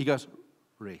 He goes,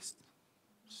 rest.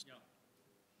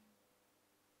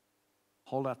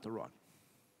 Hold out the rod.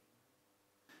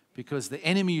 Because the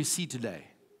enemy you see today,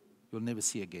 you'll never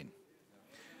see again.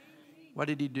 What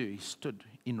did he do? He stood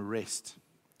in rest.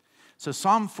 So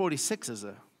Psalm 46 is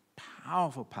a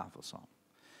powerful, powerful psalm.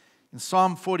 In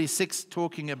Psalm 46,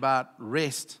 talking about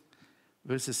rest,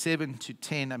 verses 7 to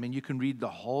 10, I mean, you can read the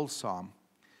whole psalm.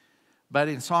 But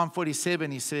in Psalm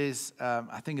 47, he says,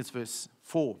 I think it's verse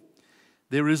 4,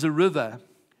 there is a river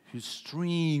whose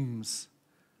streams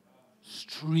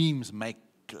make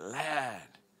glad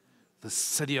the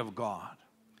city of God.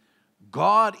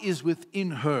 God is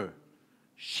within her.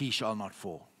 She shall not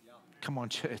fall. Come on,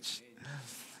 church.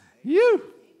 You.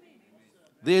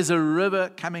 There's a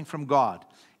river coming from God.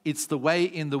 It's the way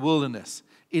in the wilderness.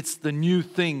 It's the new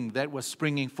thing that was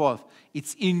springing forth.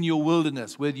 It's in your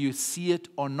wilderness, whether you see it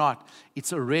or not.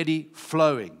 It's already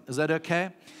flowing. Is that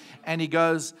okay? And he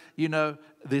goes,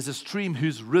 there's a stream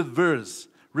whose rivers.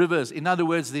 In other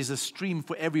words, there's a stream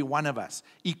for every one of us,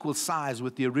 equal size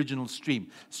with the original stream.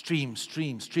 Stream.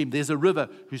 There's a river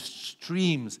whose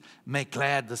streams make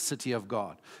glad the city of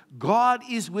God. God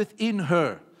is within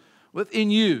her.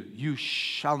 Within you, you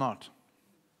shall not.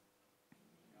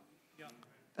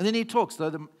 And then he talks,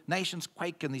 though the nations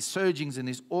quake and these surgings and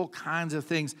these all kinds of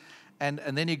things. And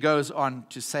then he goes on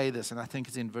to say this, and I think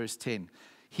it's in verse 10.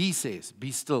 He says,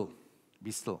 be still,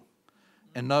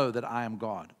 and know that I am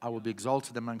God. I will be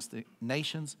exalted amongst the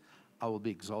nations. I will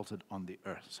be exalted on the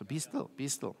earth. So be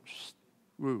still.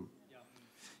 Woo.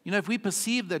 If we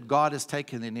perceive that God has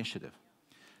taken the initiative,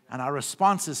 and our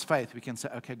response is faith, we can say,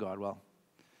 okay, God, well,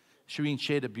 Shireen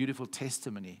shared a beautiful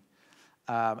testimony.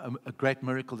 A great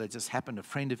miracle that just happened. A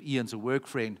friend of Ian's, a work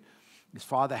friend, his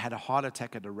father had a heart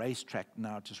attack at a racetrack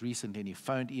now just recently, and he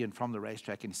phoned Ian from the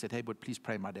racetrack, and he said, hey, but please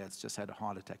pray, my dad's just had a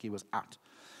heart attack. He was out.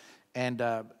 And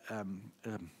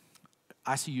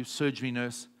ICU surgery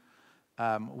nurse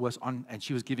was on, and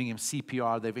she was giving him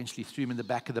CPR. They eventually threw him in the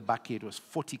back of the bucket. It was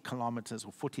 40 kilometers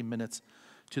or 40 minutes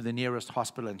to the nearest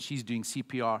hospital, and she's doing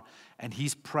CPR, and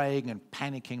he's praying and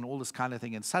panicking and all this kind of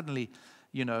thing. And suddenly,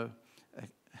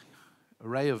 a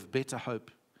ray of better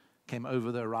hope came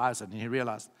over the horizon, and he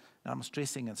realized, I'm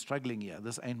stressing and struggling here.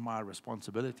 This ain't my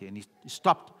responsibility. And he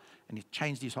stopped, and he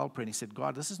changed his whole prayer, and he said,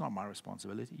 God, this is not my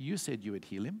responsibility. You said you would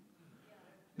heal him.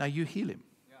 Now you heal him.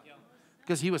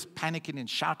 Because he was panicking and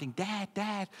shouting,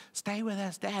 Dad, stay with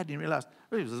us, Dad. And he realized,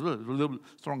 it was a little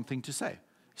strong thing to say.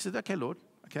 He said, okay, Lord,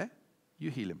 okay, you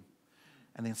heal him.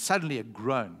 And then suddenly a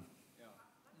groan.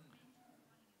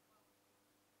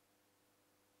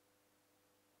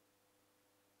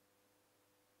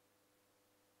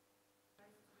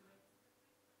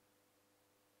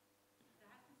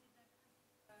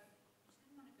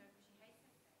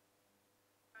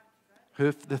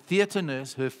 The theater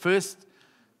nurse, her first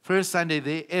Sunday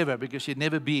there ever, because she'd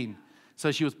never been.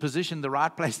 So she was positioned in the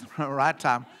right place, at the right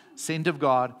time, sent of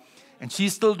God. And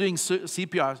she's still doing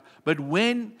CPR. But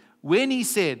when he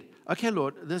said, okay,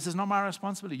 Lord, this is not my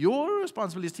responsibility. Your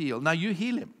responsibility is to heal. Now you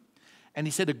heal him. And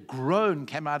he said a groan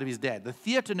came out of his dad. The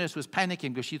theater nurse was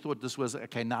panicking because she thought this was,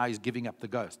 okay, now he's giving up the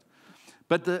ghost.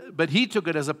 But he took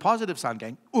it as a positive sign,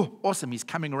 going, oh, awesome, he's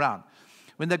coming around.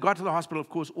 When they got to the hospital, of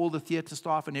course, all the theater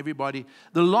staff and everybody.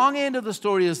 The long end of the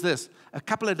story is this. A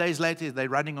couple of days later, they're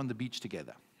running on the beach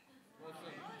together. Awesome.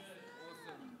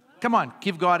 Come on,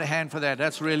 give God a hand for that.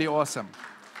 That's really awesome.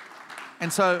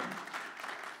 And so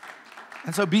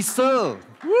be still.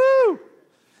 Woo!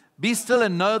 Be still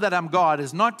and know that I'm God.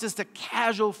 It's not just a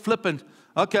casual, flippant,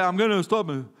 okay, I'm going to stop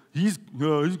him. He's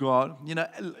God.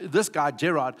 This guy,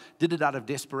 Gerard, did it out of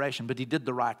desperation, but he did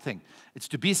the right thing. It's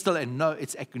to be still and know.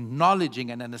 It's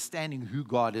acknowledging and understanding who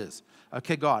God is.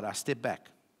 Okay, God, I step back.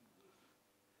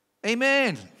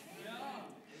 Amen.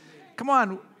 Come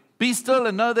on, be still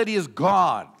and know that He is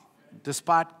God,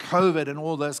 despite COVID and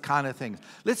all those kind of things.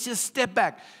 Let's just step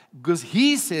back, because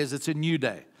He says it's a new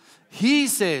day. He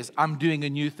says, I'm doing a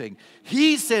new thing.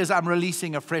 He says, I'm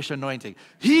releasing a fresh anointing.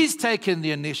 He's taken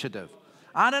the initiative.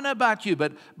 I don't know about you,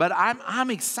 but I'm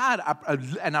excited,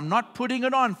 and I'm not putting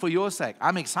it on for your sake.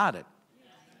 I'm excited.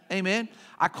 Amen.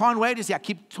 I can't wait to see. I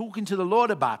keep talking to the Lord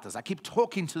about this. I keep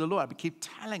talking to the Lord. I keep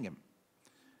telling Him.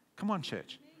 Come on,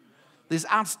 church. There's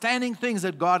outstanding things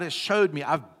that God has showed me.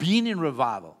 I've been in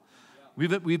revival.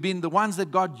 We've been the ones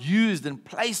that God used and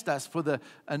placed us for the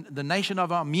nation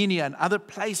of Armenia and other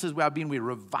places where I've been where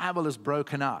revival has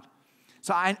broken out.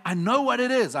 So I know what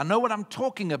it is. I know what I'm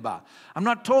talking about. I'm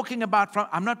not talking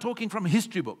from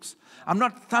history books. I'm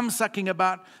not thumb-sucking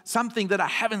about something that I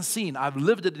haven't seen. I've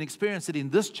lived it and experienced it in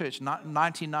this church in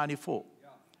 1994.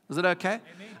 Is it okay?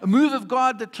 Amen. A move of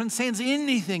God that transcends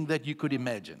anything that you could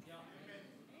imagine.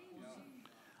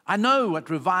 I know what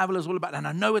revival is all about, and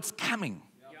I know it's coming.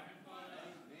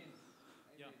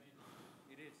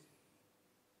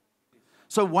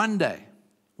 So one day,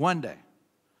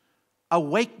 I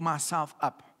wake myself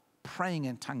up praying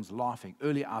in tongues, laughing,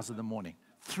 early hours of the morning,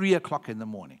 3 o'clock in the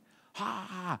morning.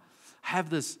 I have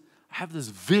this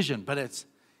vision, but it's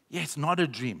not a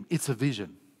dream, it's a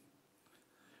vision.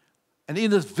 And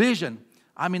in this vision,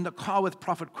 I'm in the car with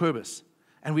Prophet Querbis,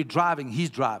 and we're driving, he's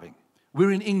driving.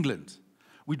 We're in England.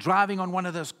 We're driving on one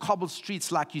of those cobbled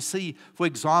streets like you see, for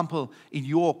example, in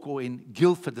York or in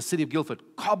Guildford, the city of Guildford,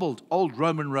 cobbled old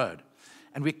Roman road.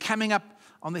 And we're coming up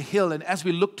on the hill, and as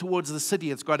we look towards the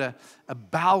city, it's got a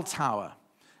bell tower,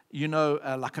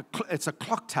 it's a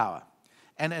clock tower,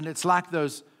 and it's like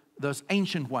those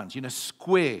ancient ones,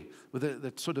 square with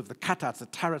the sort of the cutouts, the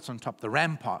turrets on top, the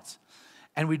ramparts.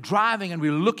 And we're driving and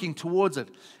we're looking towards it,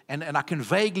 and I can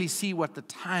vaguely see what the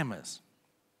time is.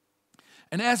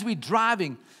 And as we're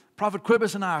driving, Prophet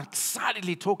Quibus and I are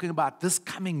excitedly talking about this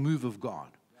coming move of God.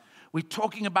 We're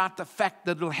talking about the fact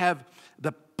that it'll have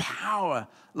the power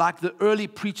like the early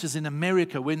preachers in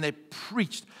America. When they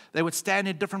preached, they would stand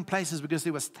in different places because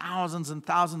there was thousands and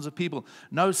thousands of people,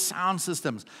 no sound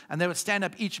systems. And they would stand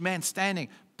up, each man standing,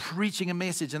 preaching a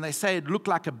message. And they say it looked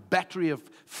like a battery of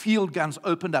field guns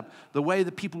opened up, the way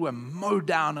the people were mowed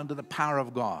down under the power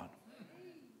of God.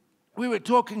 We were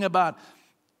talking about,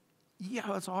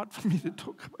 it's hard for me to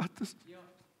talk about this.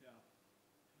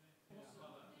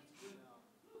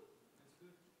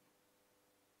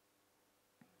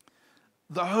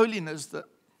 The holiness,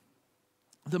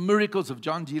 the miracles of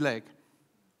John G. Lake.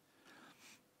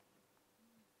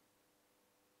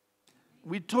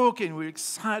 We're talking, we're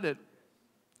excited.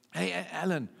 Hey,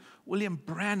 Alan, William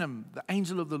Branham, the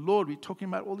angel of the Lord, we're talking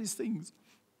about all these things.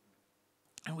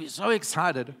 And we're so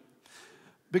excited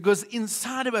because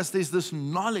inside of us there's this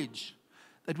knowledge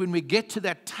that when we get to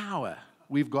that tower,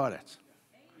 we've got it.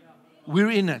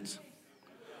 We're in it.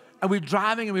 And we're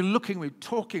driving and we're looking, we're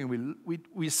talking,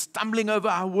 we're stumbling over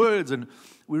our words, and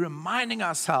we're reminding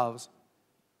ourselves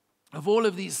of all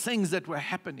of these things that were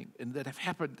happening and that have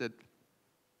happened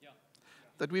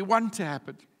that we want to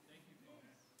happen.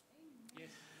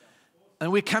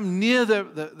 And we come near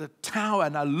the tower,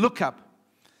 and I look up,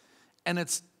 and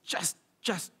it's just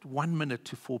 1 minute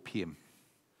to 4 p.m.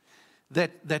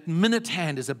 That minute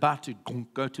hand is about to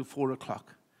go to 4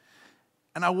 o'clock.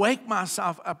 And I wake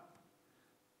myself up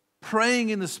praying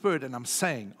in the Spirit, and I'm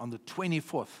saying, on the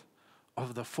 24th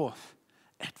of the 4th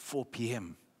at 4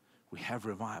 p.m., we have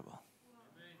revival.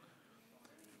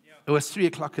 It was 3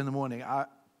 o'clock in the morning.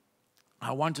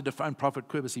 I wanted to phone Prophet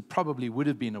Quibus. He probably would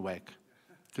have been awake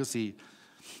because he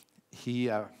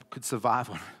could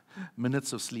survive on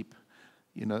minutes of sleep,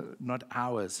 not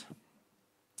hours.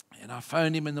 And I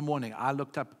phoned him in the morning. I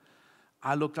looked up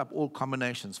all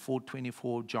combinations,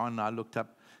 424, John. I looked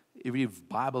up every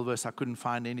Bible verse. I couldn't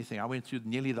find anything. I went through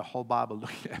nearly the whole Bible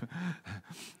looking at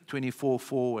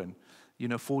 24:4 and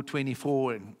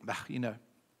 424 and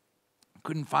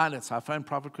couldn't find it. So I phoned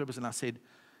Prophet Quibus and I said,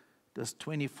 "Does the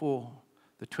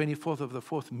 24th of the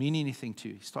 4th mean anything to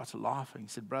you?" He started laughing. He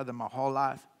said, "Brother, my whole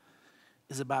life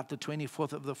is about the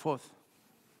 24th of the 4th.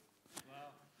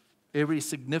 Wow. Every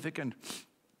significant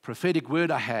prophetic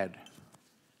word I had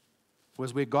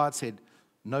was where God said,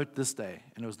 'Note this day,'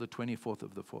 and it was the 24th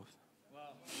of the 4th.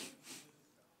 Wow.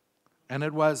 And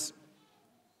it was,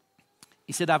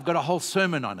 he said, "I've got a whole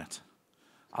sermon on it.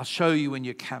 I'll show you when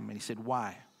you come." And he said,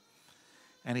 "Why?"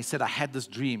 And he said, "I had this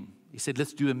dream." He said,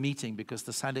 "Let's do a meeting," because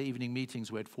the Sunday evening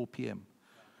meetings were at 4 p.m.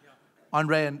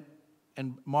 Andre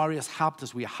and Marius helped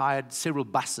us. We hired several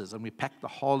buses and we packed the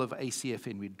whole of ACF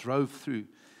in. We drove through.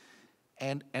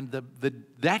 And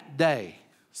that day,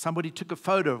 somebody took a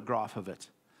photograph of it.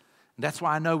 And that's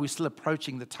why I know we're still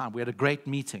approaching the time. We had a great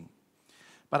meeting.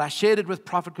 But I shared it with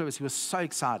Prophet Quibus. He was so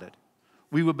excited.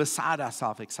 We were beside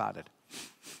ourselves excited.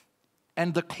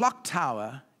 And the clock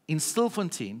tower in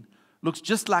Stilfontein looks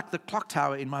just like the clock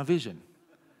tower in my vision.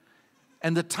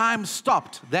 And the time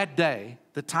stopped that day.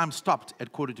 The time stopped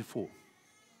at 4:45.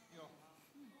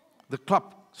 The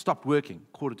clock stopped working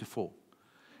 4:45.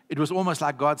 It was almost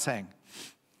like God saying,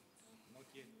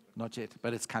 "Not yet,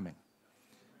 but it's coming.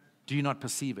 Do you not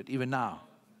perceive it? Even now,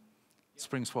 it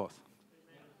springs forth."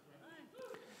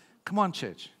 Come on,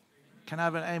 church. Can I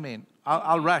have an amen?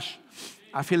 I'll rush.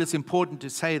 I feel it's important to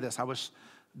say this. I was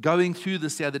going through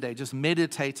this the other day, just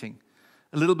meditating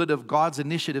a little bit of God's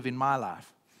initiative in my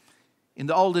life. In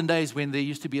the olden days when there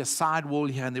used to be a side wall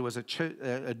here and there was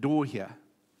a door here.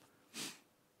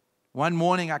 One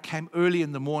morning I came early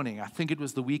in the morning. I think it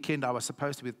was the weekend I was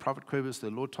supposed to be with Prophet Quibus. The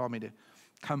Lord told me to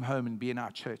come home and be in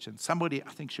our church. And somebody, I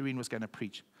think Shireen, was going to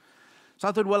preach. So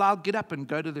I thought, well, I'll get up and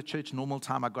go to the church normal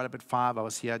time. I got up at 5. I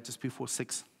was here just before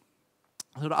 6.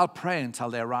 I thought, I'll pray until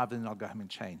they arrive and then I'll go home and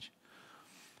change.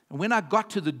 And when I got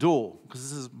to the door, because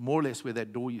this is more or less where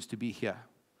that door used to be here.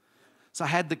 So I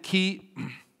had the key,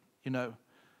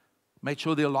 made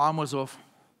sure the alarm was off,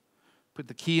 put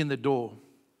the key in the door.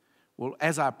 Well,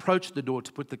 as I approached the door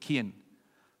to put the key in,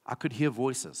 I could hear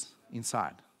voices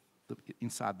inside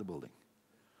the building.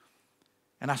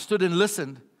 And I stood and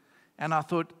listened, and I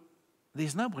thought,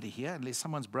 there's nobody here unless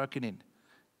someone's broken in.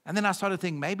 And then I started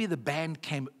thinking, maybe the band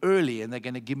came early and they're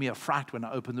going to give me a fright when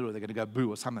I open the door. They're going to go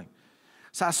boo or something.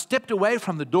 So I stepped away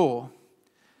from the door,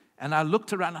 and I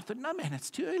looked around. I thought, no, man, it's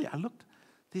too early. I looked.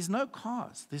 There's no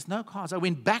cars. There's no cars. I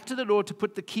went back to the door to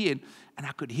put the key in, and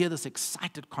I could hear this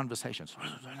excited conversation.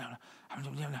 I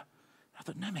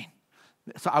thought, no, man.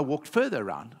 So I walked further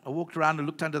around. I walked around and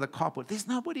looked under the carport. There's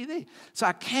nobody there. So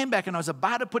I came back, and I was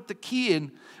about to put the key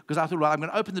in because I thought, well, I'm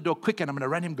going to open the door quick, and I'm going to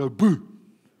run him and go, boo,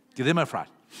 give them a fright.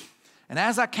 And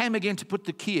as I came again to put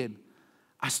the key in,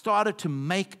 I started to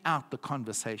make out the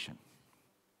conversation.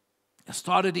 I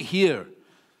started to hear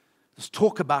this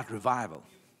talk about revival.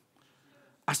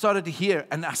 I started to hear,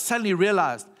 and I suddenly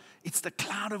realized it's the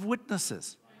cloud of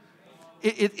witnesses.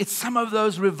 It's some of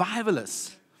those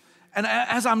revivalists. And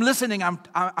as I'm listening,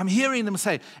 I'm hearing them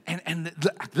say, and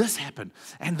this happened,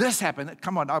 and this happened.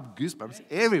 Come on, I have goosebumps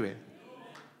everywhere.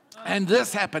 And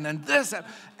this happened, and this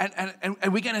happened,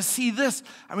 and we're going to see this,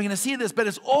 and we're going to see this, but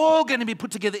it's all going to be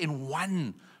put together in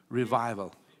one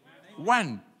revival.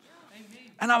 One.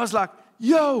 And I was like,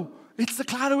 yo, it's the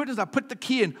cloud of witness. I put the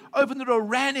key in, opened the door,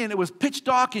 ran in. It was pitch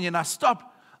dark in here, and I stopped.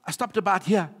 I stopped about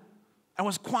here. I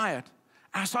was quiet.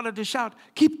 And I started to shout,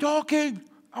 keep talking.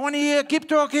 I want to hear, keep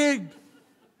talking.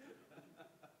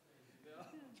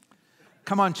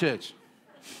 Come on, church.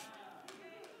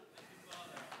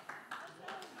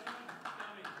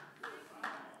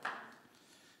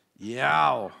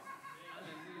 Yeah.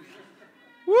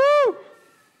 Woo.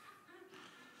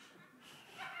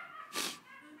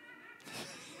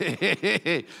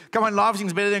 Come on,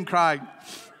 laughing's better than crying.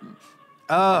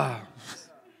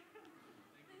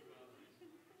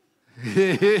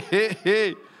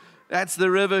 That's the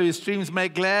river whose streams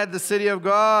make glad the city of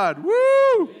God.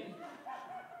 Woo!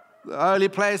 The holy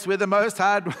place where the Most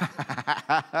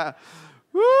High.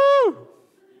 Woo!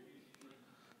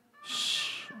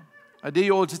 Shh. I dare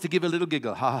you all just to give a little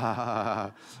giggle.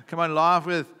 Come on, laugh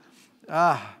with.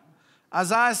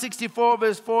 Isaiah 64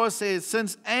 verse 4 says,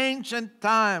 since ancient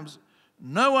times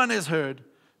no one has heard,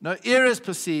 no ear has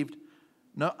perceived,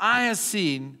 no eye has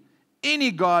seen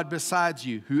any God besides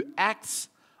you who acts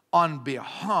on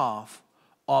behalf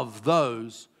of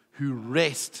those who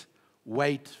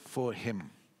wait for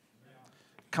him.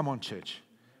 Come on, church.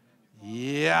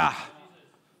 Yeah.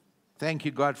 Thank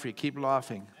you, Godfrey. Keep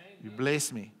laughing. You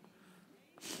bless me.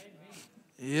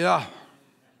 Yeah.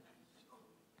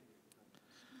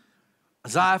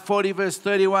 Isaiah 40 verse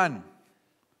 31.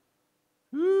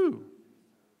 Woo.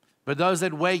 But those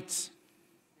that wait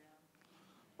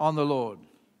on the Lord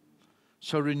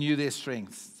shall renew their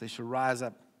strength. They shall rise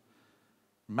up,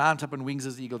 mount up on wings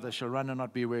as eagles. They shall run and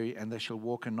not be weary, and they shall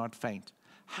walk and not faint.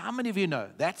 How many of you know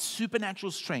that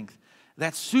supernatural strength,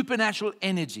 that supernatural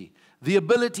energy, the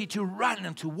ability to run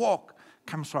and to walk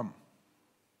comes from?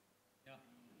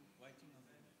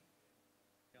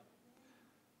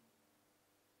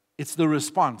 It's the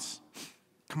response.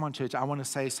 Come on, church, I want to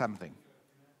say something.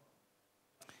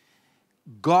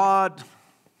 God,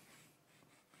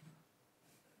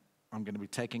 I'm going to be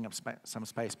taking up some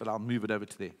space, but I'll move it over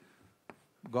to there.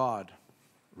 God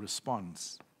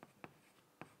responds.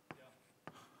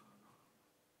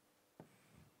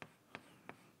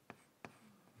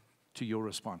 To your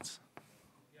response.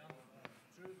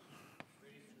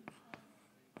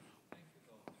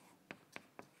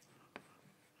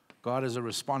 God is a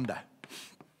responder.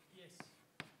 Yes.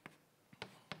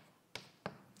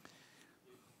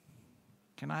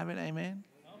 Can I have an amen?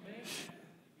 Amen.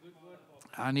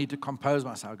 I need to compose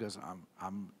myself because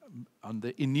I'm on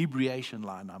the inebriation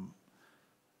line. I'm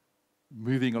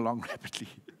moving along rapidly.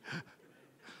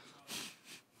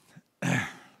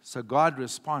 So God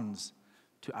responds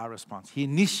to our response. He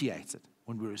initiates it.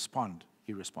 When we respond,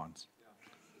 He responds.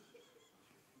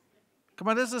 Come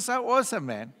on, this is so awesome,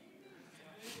 man.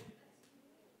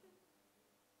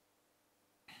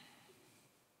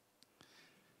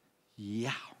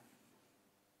 Yeah.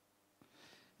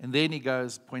 And then he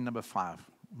goes, point number 5,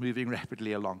 moving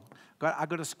rapidly along. God, I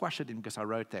got to squash it in because I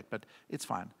wrote that, but it's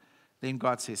fine. Then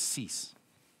God says, cease.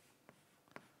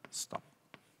 Stop.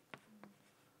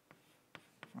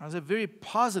 That's a very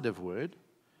positive word.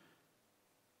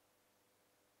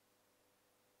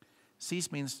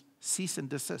 Cease means cease and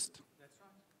desist. That's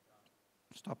right.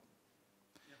 Stop.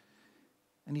 Yep.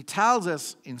 And he tells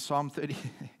us in Psalm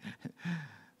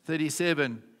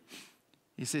 37,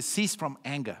 he says, cease from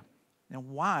anger. Now,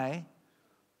 why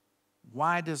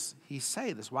does he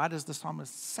say this? Why does the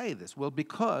psalmist say this? Well,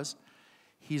 because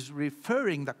he's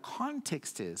referring, the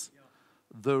context is,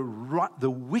 the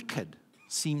wicked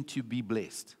seem to be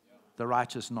blessed, the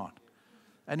righteous not.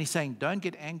 And he's saying, don't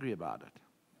get angry about it.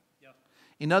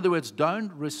 In other words,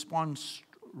 don't respond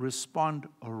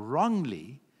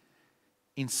wrongly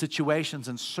in situations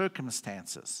and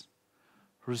circumstances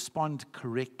respond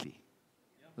correctly.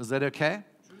 Is that okay?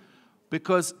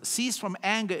 Because cease from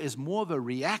anger is more of a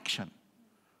reaction.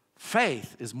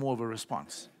 Faith is more of a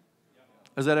response.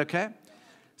 Is that okay?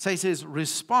 So he says,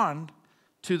 respond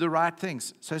to the right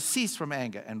things. So cease from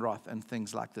anger and wrath and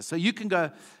things like this. So you can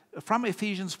go from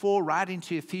Ephesians 4 right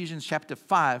into Ephesians chapter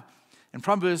 5. And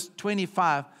from verse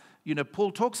 25,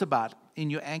 Paul talks about in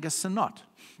your anger, sin not.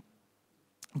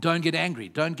 Don't get angry.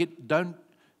 Don't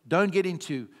get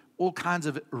into all kinds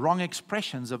of wrong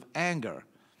expressions of anger.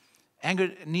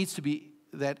 Anger needs to be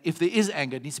that if there is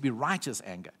anger, it needs to be righteous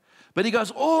anger. But he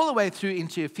goes all the way through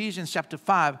into Ephesians chapter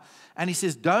 5, and he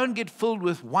says, don't get filled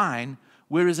with wine,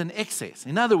 where is an excess.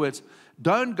 In other words,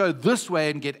 don't go this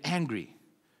way and get angry,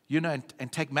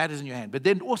 and take matters in your hand. But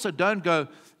then also don't go,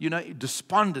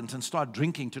 despondent and start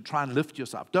drinking to try and lift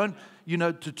yourself. Don't,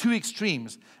 to two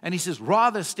extremes. And he says,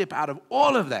 rather step out of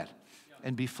all of that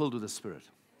and be filled with the Spirit.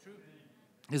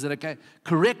 Is it okay?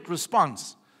 Correct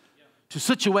response to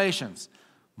situations.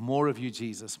 More of you,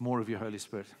 Jesus. More of your Holy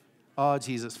Spirit. Oh,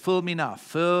 Jesus, fill me now.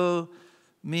 Fill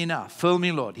me now. Fill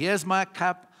me, Lord. Here's my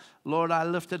cup. Lord, I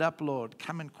lift it up, Lord.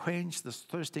 Come and quench this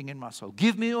thirsting in my soul.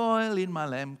 Give me oil in my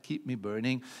lamp. Keep me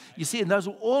burning. You see, and those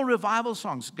are all revival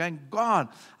songs going, God,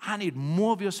 I need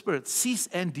more of your Spirit. Cease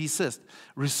and desist.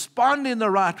 Respond in the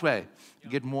right way.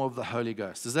 Get more of the Holy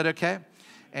Ghost. Is that okay?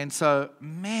 And so,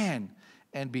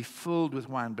 and be filled with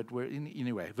wine. But we're in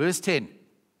anyway. Verse 10.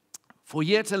 For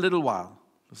yet a little while,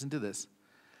 listen to this,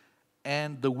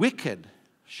 and the wicked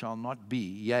shall not be,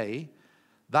 yea,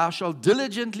 thou shalt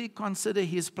diligently consider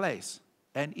his place,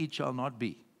 and it shall not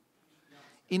be.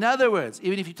 In other words,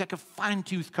 even if you take a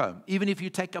fine-tooth comb, even if you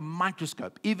take a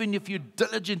microscope, even if you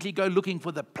diligently go looking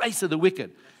for the place of the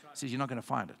wicked, he says you're not going to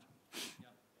find it.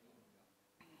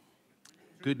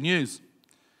 Good news.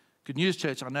 Good news,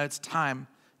 church. I know it's time,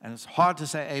 and it's hard to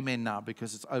say amen now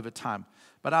because it's overtime.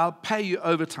 But I'll pay you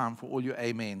overtime for all your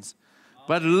amens.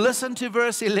 But listen to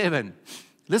verse 11.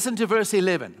 Listen to verse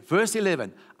 11. Verse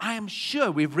 11. I am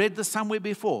sure we've read this somewhere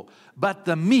before. But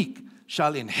the meek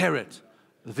shall inherit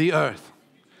the earth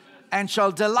and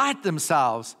shall delight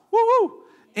themselves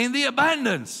in the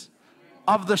abundance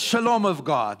of the shalom of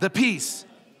God, the peace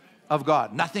of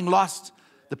God. Nothing lost,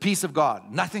 the peace of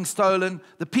God. Nothing stolen,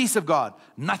 the peace of God.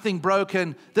 Nothing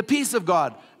broken, the peace of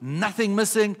God. Nothing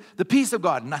missing, the peace of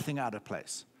God. Nothing out of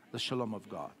place, the shalom of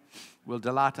God. We'll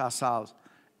delight ourselves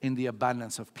in the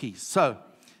abundance of peace. So,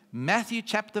 Matthew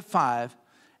chapter 5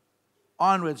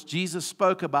 onwards, Jesus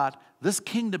spoke about this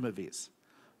kingdom of his.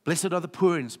 Blessed are the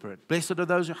poor in spirit. Blessed are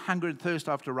those who hunger and thirst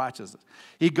after righteousness.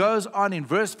 He goes on in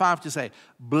verse 5 to say,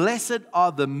 blessed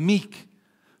are the meek,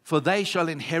 for they shall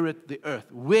inherit the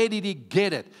earth. Where did he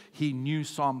get it? He knew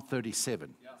Psalm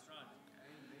 37.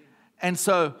 And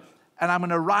so, and I'm going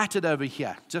to write it over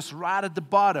here, just right at the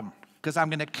bottom, because I'm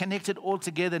going to connect it all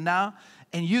together now,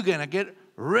 and you're going to get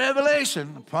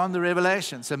revelation upon the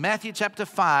revelation. So Matthew chapter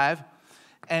 5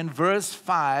 and verse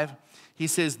 5, he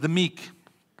says, the meek,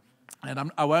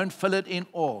 and I won't fill it in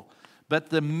all, but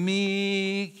the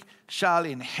meek shall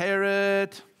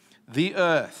inherit the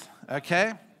earth,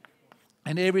 okay?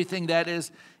 And everything that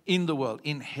is in the world,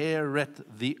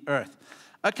 inherit the earth.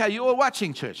 Okay, you all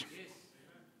watching, church?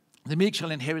 The meek shall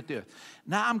inherit the earth.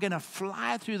 Now I'm going to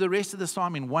fly through the rest of the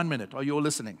psalm in 1 minute. Are you all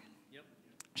listening? Yep.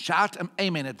 Shout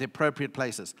amen at the appropriate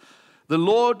places. The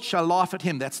Lord shall laugh at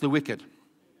him, that's the wicked.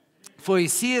 For he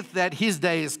seeth that his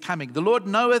day is coming. The Lord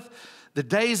knoweth the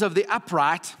days of the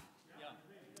upright,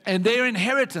 and their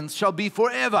inheritance shall be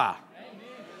forever.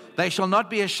 Amen. They shall not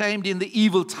be ashamed in the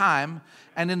evil time,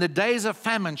 and in the days of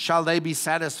famine shall they be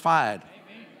satisfied.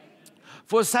 Amen.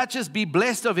 For such as be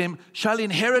blessed of him shall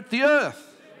inherit the earth.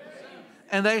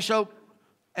 And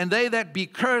they that be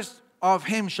cursed of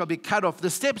him shall be cut off. The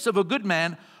steps of a good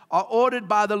man are ordered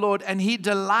by the Lord, and he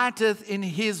delighteth in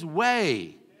his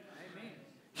way. Amen.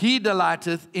 He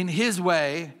delighteth in his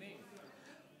way. Amen.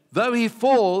 Though he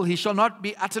fall, he shall not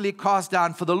be utterly cast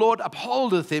down, for the Lord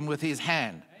upholdeth him with his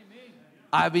hand. Amen.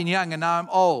 I have been young, and now I'm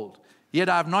old, yet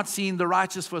I have not seen the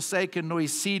righteous forsaken, nor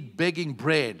his seed begging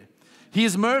bread. He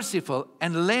is merciful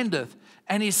and lendeth,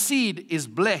 and his seed is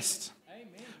blessed.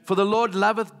 For the Lord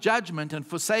loveth judgment and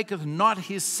forsaketh not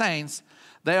his saints.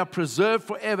 They are preserved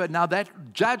forever. Now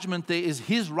that judgment there is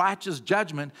his righteous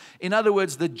judgment. In other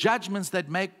words, the judgments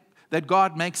that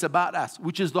God makes about us,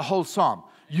 which is the whole psalm.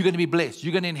 You're going to be blessed.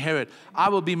 You're going to inherit. I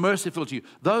will be merciful to you.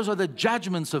 Those are the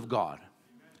judgments of God.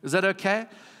 Is that okay?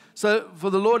 So, for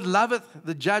the Lord loveth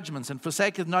the judgments and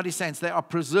forsaketh not his saints. They are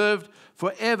preserved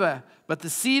forever. But the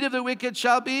seed of the wicked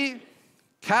shall be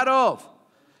cut off.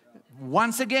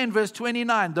 Once again, verse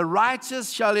 29, the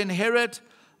righteous shall inherit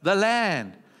the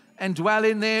land, and dwell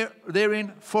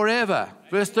therein forever.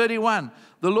 Verse 31,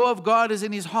 the law of God is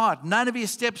in his heart. None of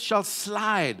his steps shall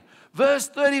slide. Verse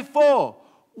 34,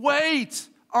 wait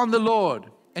on the Lord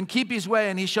and keep his way,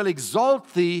 and he shall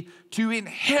exalt thee to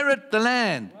inherit the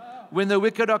land. When the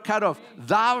wicked are cut off,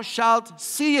 thou shalt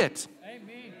see it.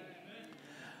 Amen.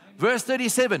 Verse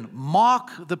 37,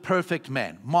 mark the perfect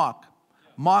man.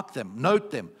 Mark them,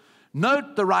 note them.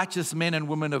 Note the righteous men and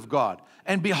women of God,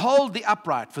 and behold the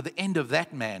upright, for the end of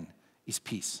that man is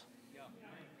peace.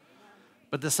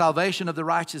 But the salvation of the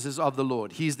righteous is of the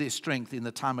Lord. He is their strength in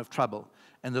the time of trouble.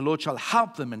 And the Lord shall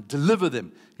help them and deliver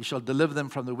them. He shall deliver them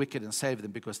from the wicked and save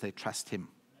them because they trust him.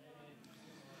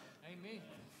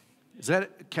 Amen.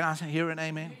 Can I hear an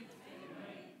amen?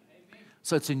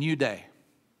 So it's a new day.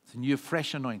 It's a new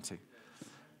fresh anointing.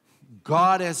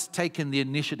 God has taken the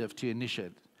initiative to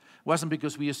initiate. It wasn't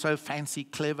because we are so fancy,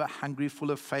 clever, hungry,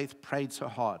 full of faith, prayed so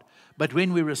hard. But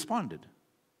when we responded,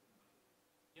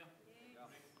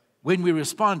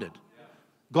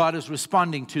 God is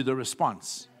responding to the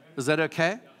response. Is that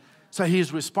okay? So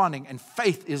he's responding, and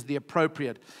faith is the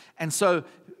appropriate. And so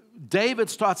David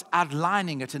starts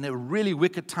outlining it in a really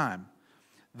wicked time.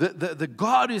 The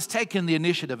God who's taken the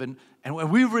initiative, and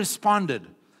we've responded.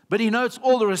 But he notes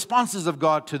all the responses of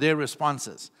God to their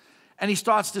responses. And he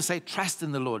starts to say, trust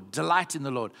in the Lord, delight in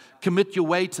the Lord, commit your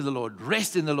way to the Lord,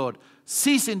 rest in the Lord,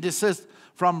 cease and desist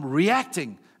from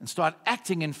reacting and start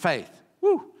acting in faith.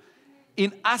 Woo!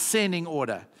 In ascending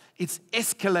order. It's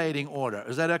escalating order.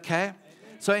 Is that okay? Amen.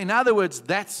 So in other words,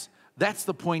 that's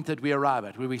the point that we arrive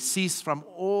at, where we cease from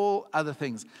all other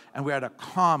things and we're at a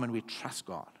calm and we trust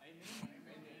God.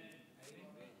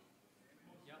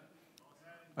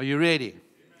 Are you ready?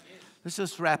 Let's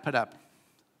just wrap it up.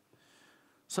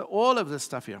 So all of this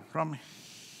stuff here, from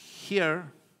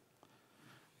here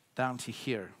down to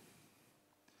here,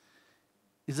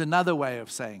 is another way of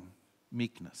saying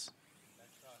meekness.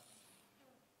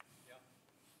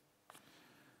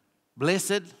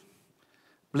 Blessed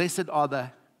are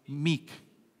the meek.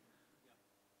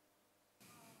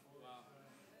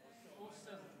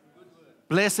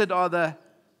 Blessed are the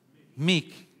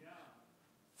meek,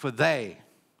 for they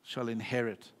shall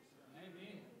inherit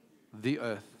the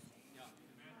earth.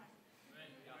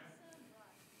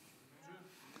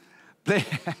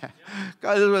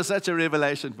 God, this was such a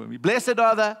revelation for me. Blessed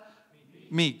are the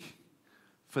meek,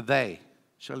 for they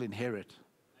shall inherit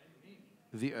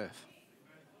the earth.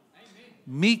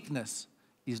 Meekness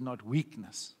is not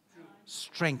weakness.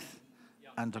 Strength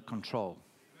under control.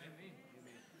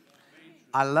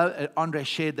 I love, Andre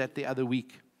shared that the other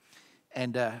week.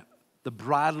 And the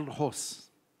bridled horse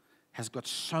has got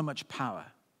so much power,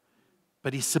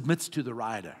 but he submits to the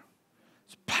rider.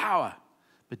 It's power,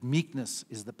 but meekness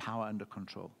is the power under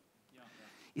control.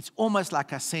 It's almost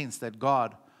like I sense that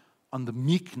God, on the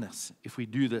meekness, if we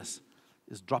do this,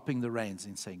 is dropping the reins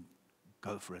and saying,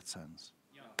 go for it, sons.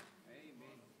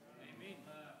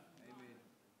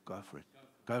 Go for it.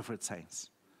 Go for it, saints.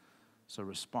 So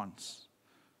response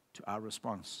to our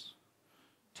response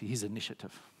to his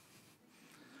initiative.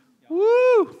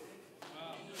 Woo!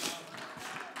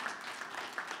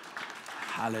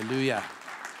 Hallelujah.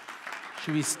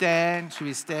 Should we stand? Should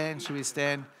we stand? Should we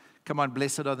stand? Come on,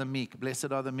 blessed are the meek.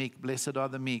 Blessed are the meek. Blessed are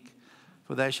the meek.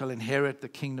 For they shall inherit the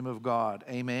kingdom of God.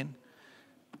 Amen.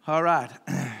 All right.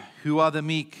 Who are the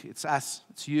meek? It's us.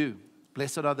 It's you.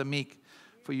 Blessed are the meek,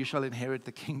 for you shall inherit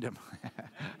the kingdom.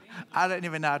 I don't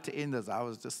even know how to end this.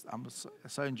 I'm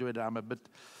so enjoyed it. I'm a bit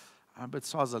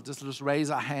sozzled. Just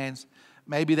raise our hands.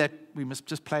 Maybe that we must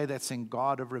just play that sing,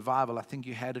 God of revival. I think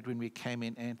you had it when we came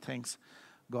in. And thanks,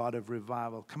 God of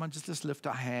revival. Come on, just lift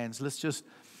our hands. Let's just,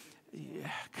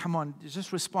 come on,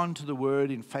 just respond to the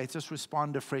word in faith. Just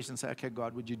respond afresh and say, okay,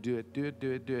 God, would you do it? Do it,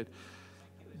 do it, do it.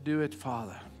 Do it,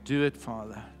 Father. Do it,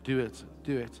 Father. Do it,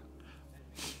 do it.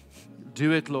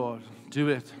 Do it, Lord. Do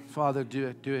it. Father, do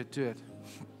it, do it, do it.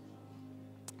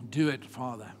 Do it,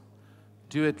 Father.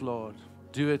 Do it, Lord.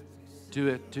 Do it, do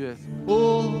it, do it.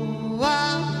 Oh,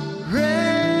 I'm ready.